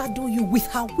overshadow you with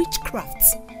her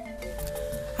witchcraft.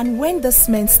 And when this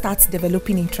man starts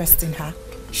developing interest in her,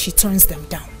 she turns them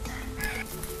down.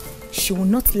 She will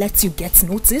not let you get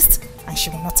noticed and she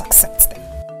will not accept them.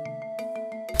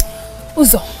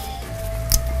 Uzo,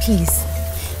 please,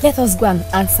 let us go and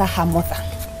answer her mother.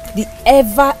 The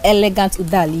ever-elegant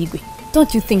Udaligwe.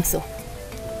 Don't you think so?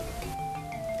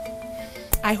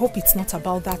 I hope it's not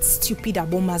about that stupid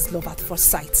Agbomma's love at first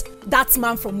sight. That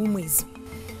man from Umuizu.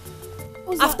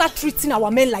 After treating our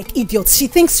men like idiots, she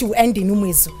thinks she will end in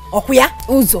Umuizu. Okuya?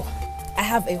 Uzo, I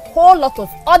have a whole lot of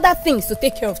other things to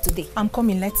take care of today. I'm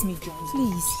coming, let me join you.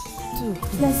 Please, do.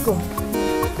 Let's go.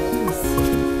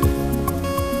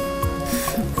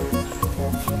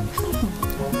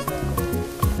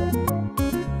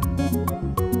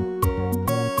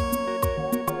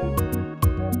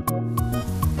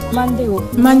 Mandeo.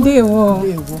 Mandeo.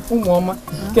 Umoma.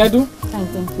 Kedu?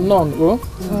 Thank you. None, bro.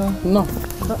 No.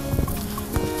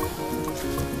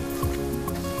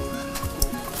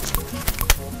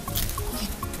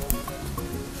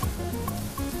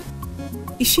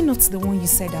 Is she not the one you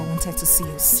said I wanted to see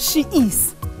us? She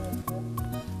is.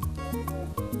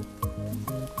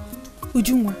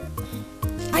 Ujunwa,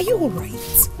 are you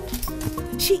alright?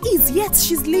 She is, yet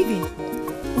she's leaving.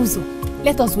 Uzo,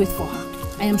 let us wait for her.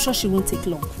 I am sure she won't take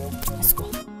long. Let's go.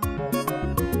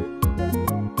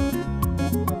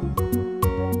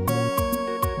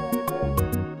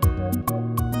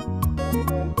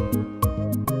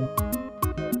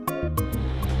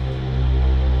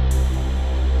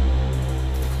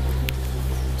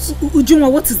 So,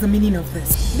 Ujunwa, what is the meaning of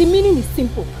this? The meaning is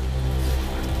simple.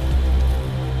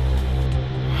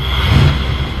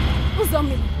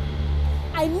 Uzomi,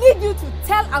 I need you to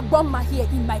tell Agbomma here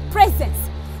in my presence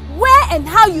where and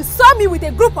how you saw me with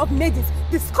a group of ladies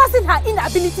discussing her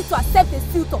inability to accept a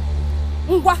suitor.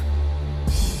 Ngwa,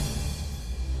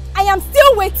 I am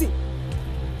still waiting.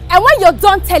 And when you're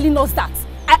done telling us that,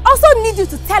 I also need you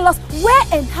to tell us where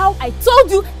and how I told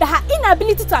you that her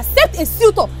inability to accept a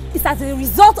suitor is as a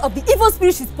result of the evil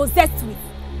spirit she's possessed with.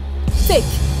 Take.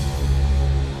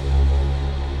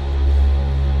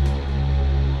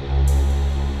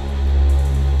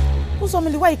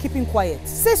 Uzomili, why are you keeping quiet?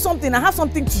 Say something. I have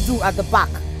something to do at the back.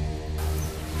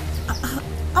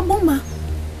 Agbomma,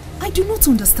 I do not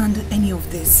understand any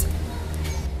of this.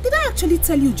 Did I actually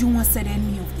tell you Junwa said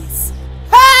any of this?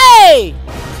 Hey!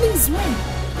 Please, when?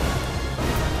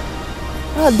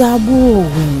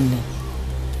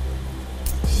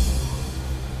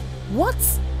 What?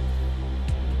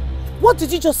 What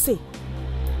did you just say?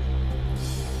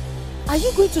 Are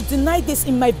you going to deny this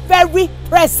in my very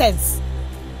presence?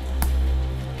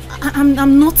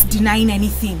 I'm not denying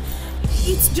anything.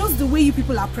 It's just the way you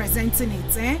people are presenting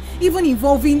it, eh? Even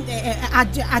involving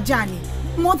Ajani,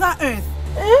 Mother Earth.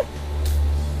 Eh?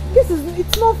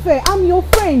 It's not fair. I'm your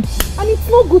friend. And it's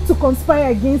not good to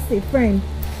conspire against a friend.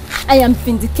 I am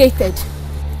vindicated.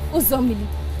 Uzomili,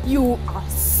 you are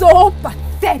so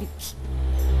pathetic.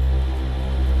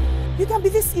 You can be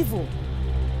this evil.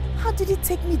 How did it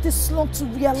take me this long to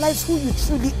realize who you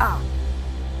truly are?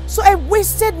 So I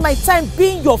wasted my time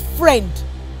being your friend.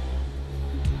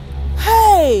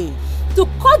 Hey! To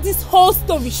cut this whole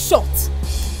story short,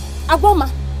 Agbomma,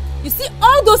 you see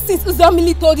all those things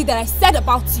Uzomili told you that I said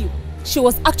about you, she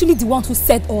was actually the one who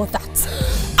said all that.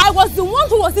 I was the one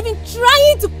who was even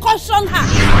trying to caution her.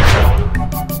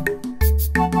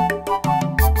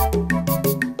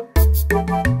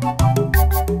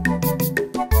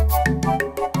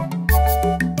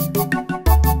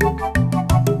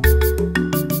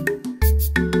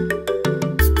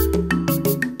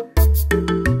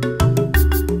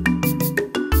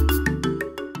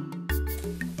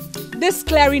 This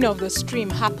clearing of the stream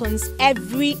happens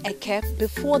every Eke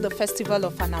before the festival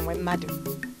of Anamwemadu.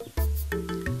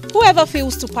 Whoever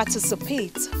fails to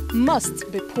participate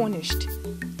must be punished.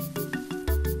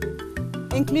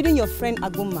 Including your friend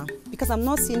Agbomma, because I'm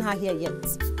not seeing her here yet.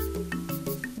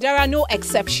 There are no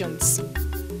exceptions.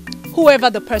 whoever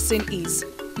the person is,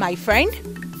 my friend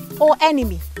or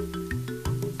enemy.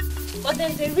 But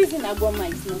there's a reason Agbomma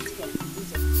is not here.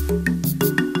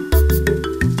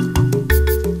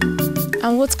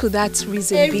 And what could that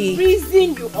reason be? A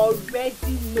reason you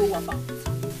already know about.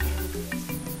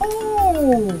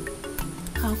 Oh,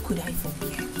 how could I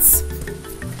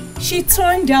forget? She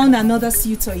turned down another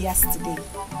suitor yesterday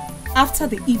after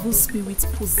the evil spirit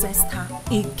possessed her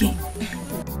again.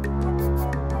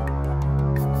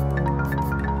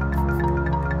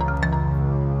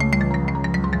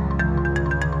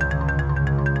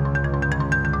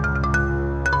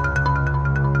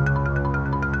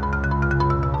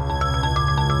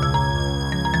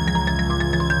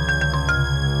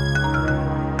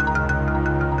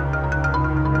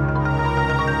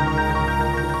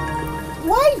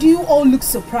 Do you all look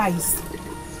surprised?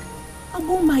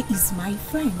 Agbomma is my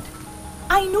friend.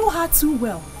 I know her too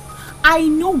well. I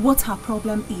know what her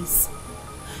problem is.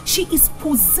 She is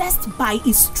possessed by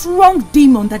a strong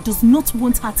demon that does not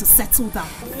want her to settle down.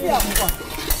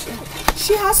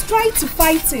 She has tried to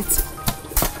fight it,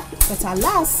 but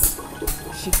alas,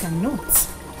 she cannot.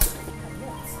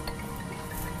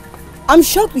 I'm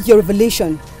shocked with your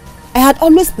revelation. I had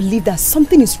always believed that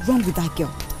something is wrong with that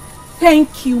girl.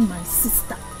 Thank you, my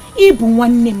sister.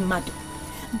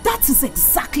 That is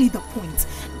exactly the point.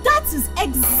 That is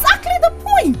exactly the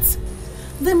point.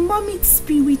 The mermaid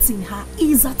spirit in her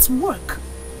is at work.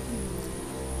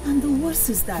 And the worst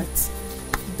is that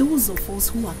those of us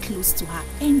who are close to her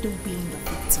end up being the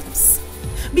victims.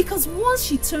 Because once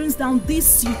she turns down these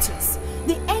suitors,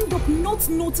 they end up not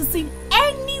noticing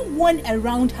anyone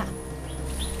around her.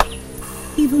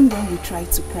 Even when we try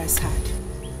to press hard.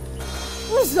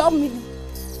 Uzomili.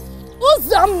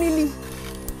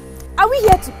 Are we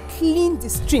here to clean the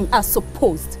stream as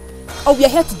supposed? Or we are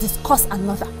here to discuss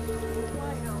another?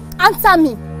 Answer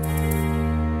me.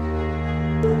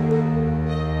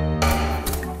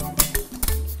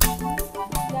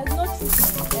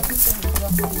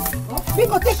 We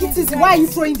go take it easy. Why are you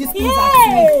throwing these things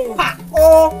at me? Ha!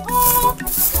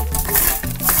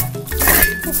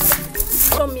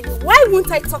 Why won't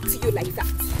I talk to you like that?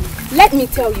 Let me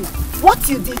tell you, what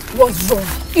you did was wrong.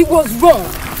 It was wrong.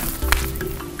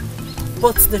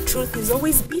 But the truth is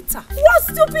always bitter. What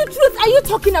stupid truth are you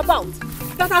talking about?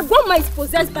 That Agbomma is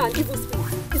possessed by an evil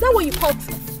spirit. Is that what you call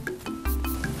truth?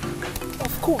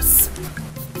 Of course.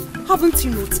 Haven't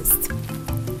you noticed?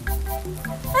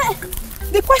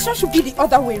 The question should be the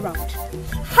other way around.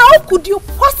 How could you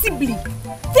possibly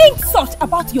think such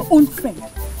about your own friend?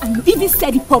 And you even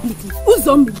said it publicly.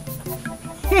 Uzombi.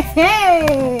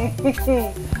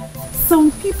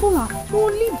 Some people are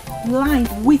fully blind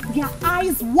with their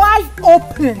eyes wide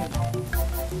open.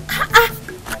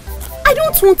 I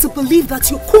don't want to believe that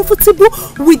you're comfortable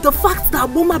with the fact that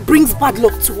Agbomma brings bad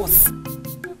luck to us.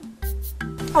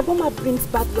 Agbomma brings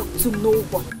bad luck to no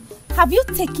one. Have you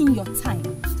taken your time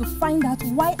to find out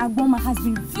why Agbomma has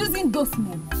been refusing those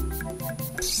men?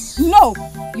 No,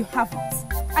 you haven't.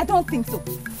 I don't think so.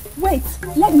 Wait,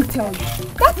 let me tell you.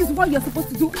 That is what you're supposed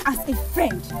to do as a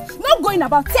friend. Not going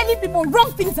about telling people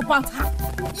wrong things about her.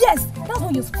 Yes, that's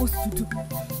what you're supposed to do.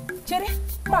 Chere,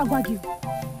 Magwagi,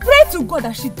 pray to God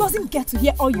that she doesn't get to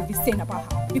hear all you'll be saying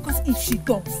about her. Because if she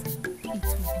does, it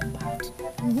will be bad.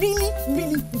 Really,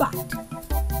 really bad.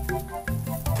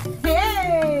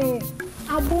 Hey!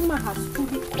 Agbomma has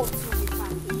truly caught you with her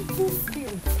evil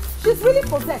spirit. She's really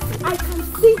possessed. I can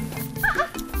see.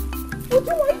 Would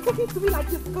you mind talking to me like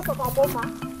this because of Agbomma?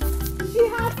 She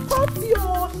has caught you.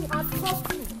 She has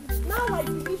caught you. Now I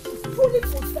believe she's truly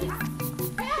possessed.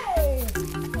 Hey!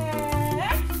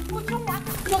 Would you mind?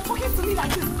 You're talking to me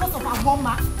like this because of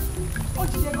Agbomma? Oh,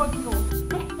 she got you.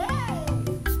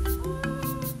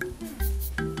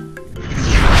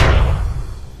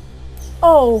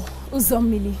 Oh,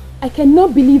 Uzomili, I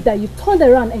cannot believe that you turned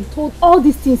around and told all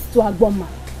these things to Agbomma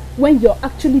when you're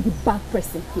actually the bad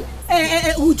person here.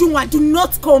 Ujunwa, do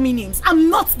not call me names. I'm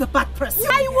not the bad person.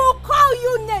 I will call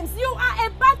you names. You are a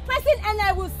bad person and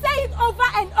I will say it over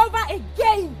and over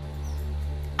again.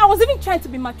 I was even trying to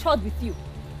be matured with you.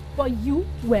 But you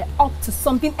were up to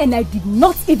something and I did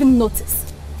not even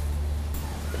notice.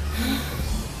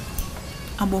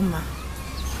 Agbomma,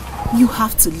 you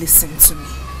have to listen to me.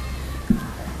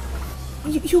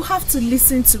 You have to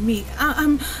listen to me.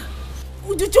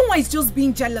 Ujunwa is just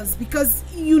being jealous because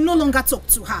you no longer talk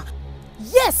to her.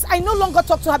 Yes, I no longer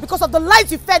talk to her because of the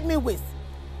lies you fed me with.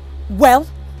 Well,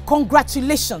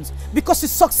 congratulations, because you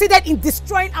succeeded in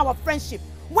destroying our friendship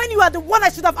when you are the one I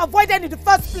should have avoided in the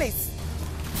first place.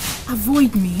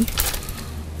 Avoid me?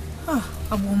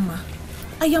 Agbomma,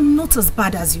 I am not as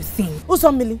bad as you think.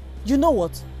 Uzomili, you know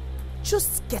what?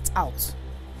 Just get out.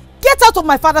 Get out of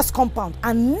my father's compound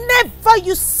and never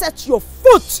you set your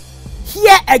foot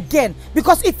here again.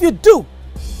 Because if you do,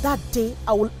 that day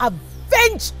I will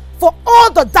avenge for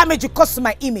all the damage you caused to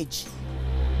my image.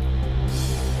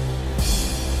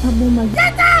 Agbomma,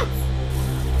 get out!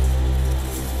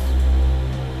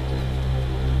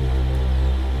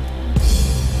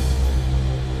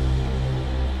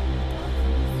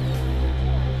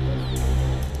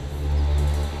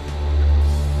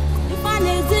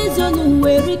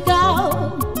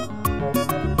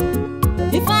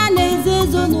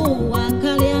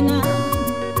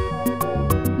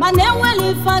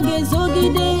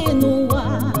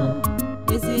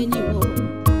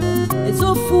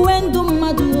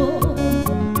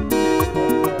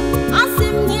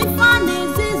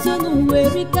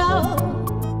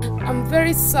 I'm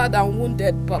very sad and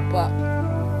wounded, Papa.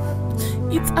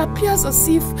 It appears as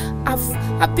if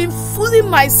I've been fooling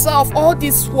myself all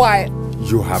this while.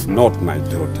 You have not, my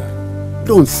daughter.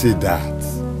 Don't say that.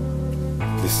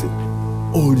 Listen,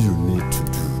 all you need to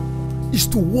do is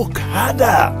to work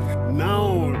harder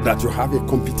now that you have a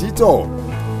competitor.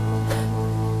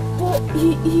 But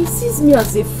he sees me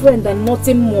as a friend and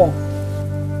nothing more.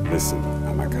 Listen,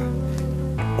 Amaka,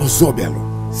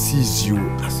 Ozobialu sees you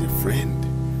as a friend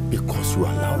because you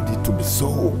allowed it to be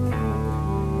so.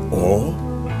 Or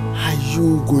are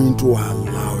you going to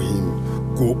allow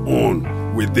him go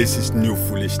on with this his new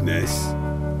foolishness?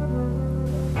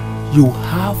 You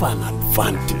have an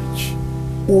advantage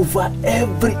over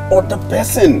every other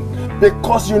person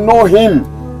because you know him.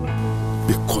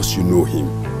 Because you know him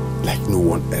like no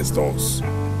one else does.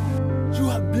 You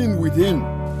have been with him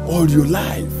all your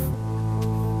life.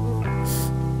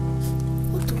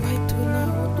 What do I do now?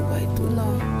 What do I do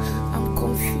now? I'm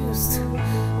confused.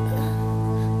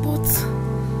 But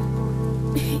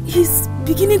he's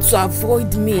beginning to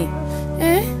avoid me.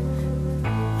 Eh?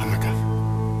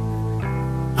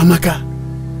 Amaka,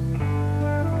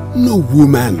 no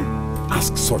woman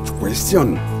asks such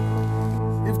question.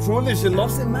 If truly she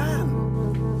loves a man,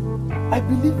 I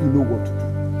believe you know what to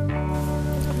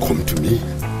do. Come to me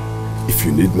if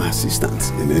you need my assistance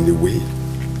in any way.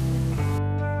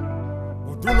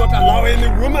 But do not allow any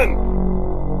woman,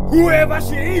 whoever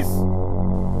she is,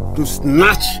 to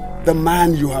snatch the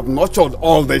man you have nurtured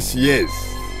all these years.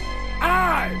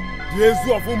 I, the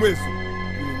Ezu of Umezu,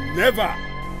 will never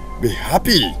be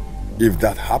happy if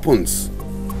that happens.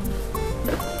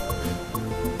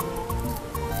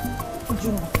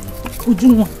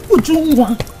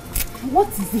 Ujunwa. What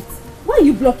is it? Why are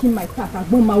you blocking my path,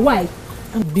 Agbomma? Why?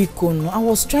 Biko, I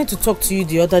was trying to talk to you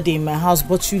the other day in my house,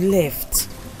 but you left.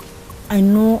 I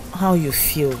know how you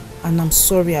feel, and I'm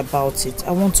sorry about it.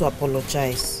 I want to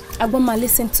apologize. Agbomma,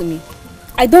 listen to me.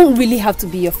 I don't really have to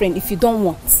be your friend if you don't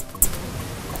want.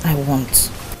 I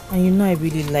want. And you know I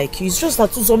really like you. It's just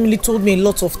that somebody told me a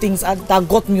lot of things that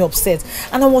got me upset.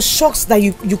 And I was shocked that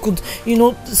you could, you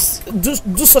know,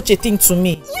 do such a thing to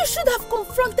me. You should have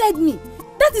confronted me.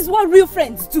 That is what real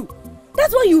friends do.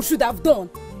 That's what you should have done.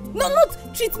 No,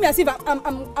 not treat me as if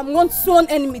I'm one sworn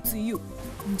enemy to you.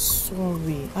 I'm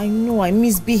sorry. I know I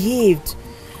misbehaved.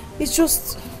 It's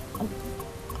just...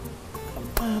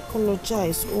 I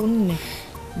apologize. Only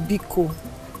Biko.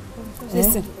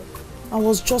 Listen. I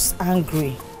was just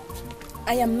angry.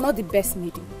 I am not the best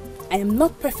lady. I am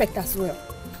not perfect as well.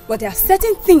 But there are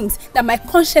certain things that my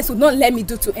conscience would not let me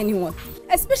do to anyone.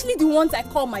 Especially the ones I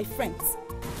call my friends.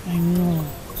 I know.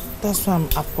 That's why I'm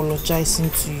apologizing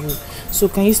to you. So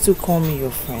can you still call me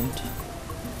your friend?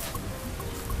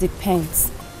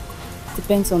 Depends.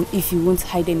 Depends on if you won't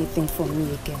hide anything from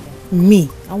me again. Me?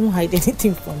 I won't hide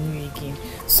anything from you again.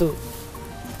 So,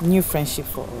 new friendship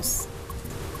for us.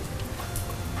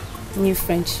 New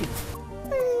friendship.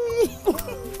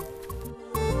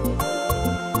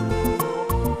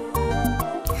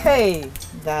 Hey,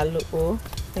 Dalo.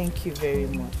 Thank you very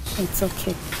much. It's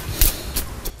okay.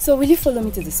 So will you follow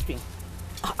me to the spring?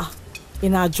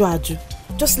 In Aju.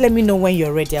 Just let me know when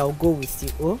you're ready. I'll go with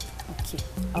you. Oh? Okay.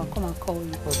 I'll come and call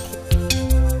you. Okay.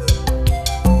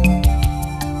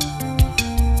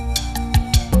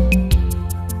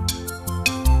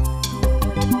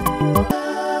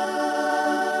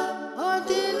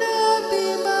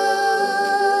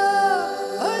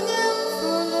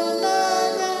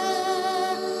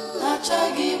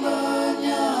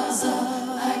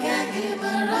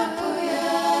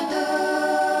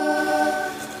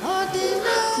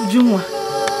 Jumwa,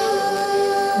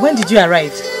 when did you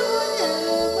arrive?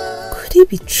 Could it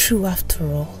be true after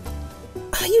all?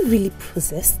 Are you really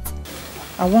possessed?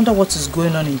 I wonder what is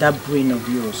going on in that brain of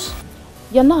yours.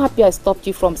 You're not happy I stopped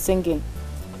you from singing.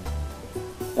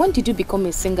 When did you become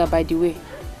a singer, by the way?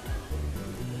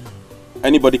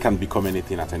 Anybody can become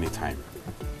anything at any time.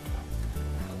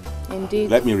 Indeed.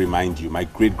 Let me remind you, my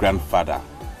great-grandfather,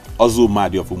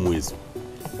 Ozomadi of Umuezu,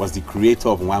 was the creator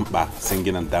of Nwamkpa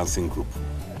singing and dancing group.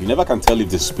 You never can tell if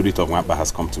the spirit of Nwamkpa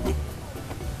has come to me.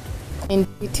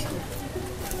 Indeed.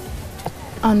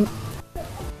 And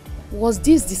was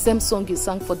this the same song you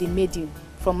sang for the maiden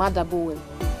from Adabowel?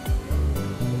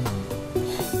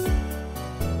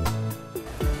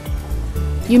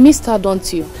 You missed her,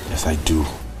 don't you? Yes, I do.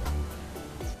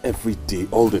 Every day,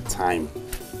 all the time.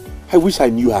 I wish I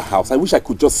knew her house. I wish I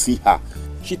could just see her.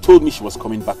 She told me she was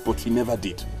coming back, but she never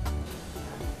did.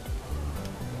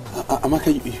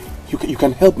 Amaka, you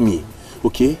can help me,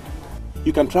 okay?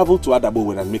 You can travel to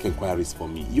Adabowel and make inquiries for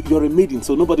me. You're a maiden,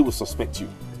 so nobody will suspect you.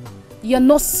 You're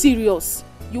not serious.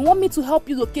 You want me to help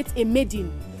you locate a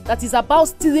maiden that is about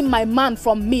stealing my man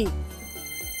from me?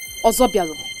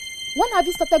 Ozobialu, when have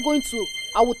you started going to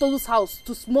Awotolu's house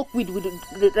to smoke weed with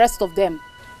the rest of them?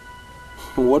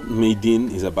 What maiden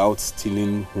is about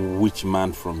stealing which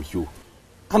man from you?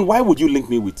 And why would you link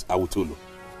me with Awotolu?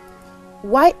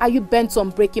 Why are you bent on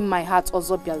breaking my heart,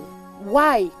 Ozobialu?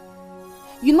 Why?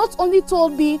 You not only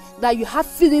told me that you have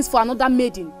feelings for another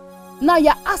maiden, now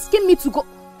you're asking me to go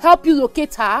help you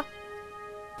locate her?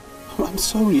 I'm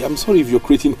sorry if you're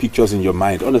creating pictures in your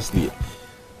mind, honestly.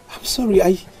 I'm sorry,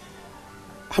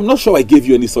 I'm not sure I gave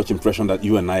you any such impression that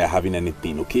you and I are having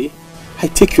anything, okay? I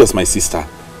take you as my sister.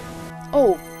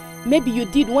 Oh, maybe you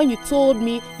did when you told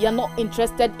me you're not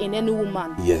interested in any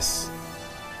woman. Yes.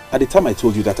 At the time I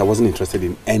told you that I wasn't interested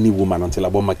in any woman until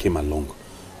Agbomma came along.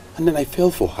 And then I fell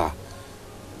for her.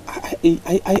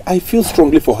 I feel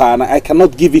strongly for her and I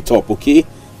cannot give it up, okay?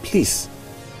 Please,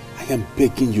 I am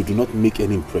begging you, do not make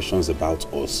any impressions about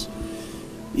us.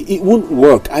 It won't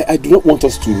work. I do not want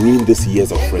us to ruin these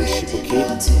years of friendship, okay?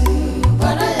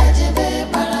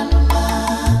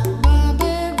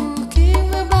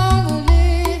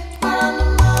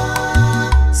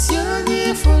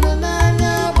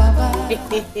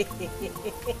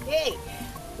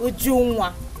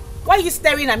 Ujunwa, why are you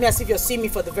staring at me as if you're seeing me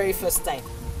for the very first time?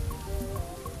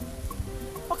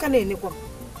 What can I do?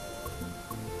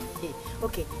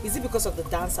 Okay, is it because of the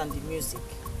dance and the music?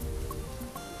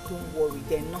 Don't worry,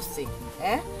 they're nothing.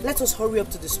 Let us hurry up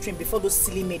to the stream before those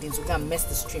silly maidens will go and mess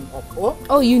the stream up.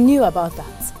 Oh, you knew about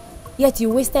that. Yet you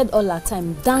wasted all our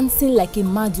time dancing like a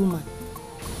mad woman.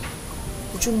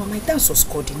 Ujunwa, my dance was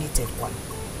coordinated one.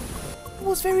 It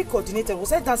was very coordinated.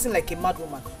 Was I dancing like a mad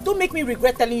woman? Don't make me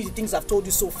regret telling you the things I've told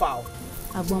you so far.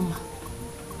 Agbomma,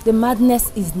 the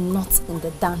madness is not in the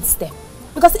dance step.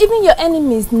 Because even your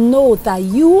enemies know that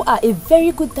you are a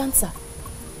very good dancer.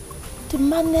 The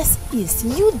madness is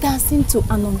you dancing to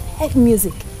an unheard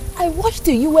music. I watched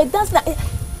you. You were dancing like...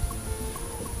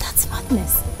 That's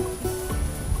madness.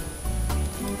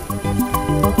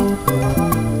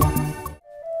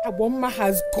 Agbomma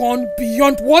has gone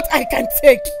beyond what I can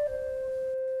take.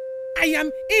 I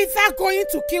am either going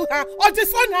to kill her or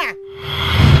disown her.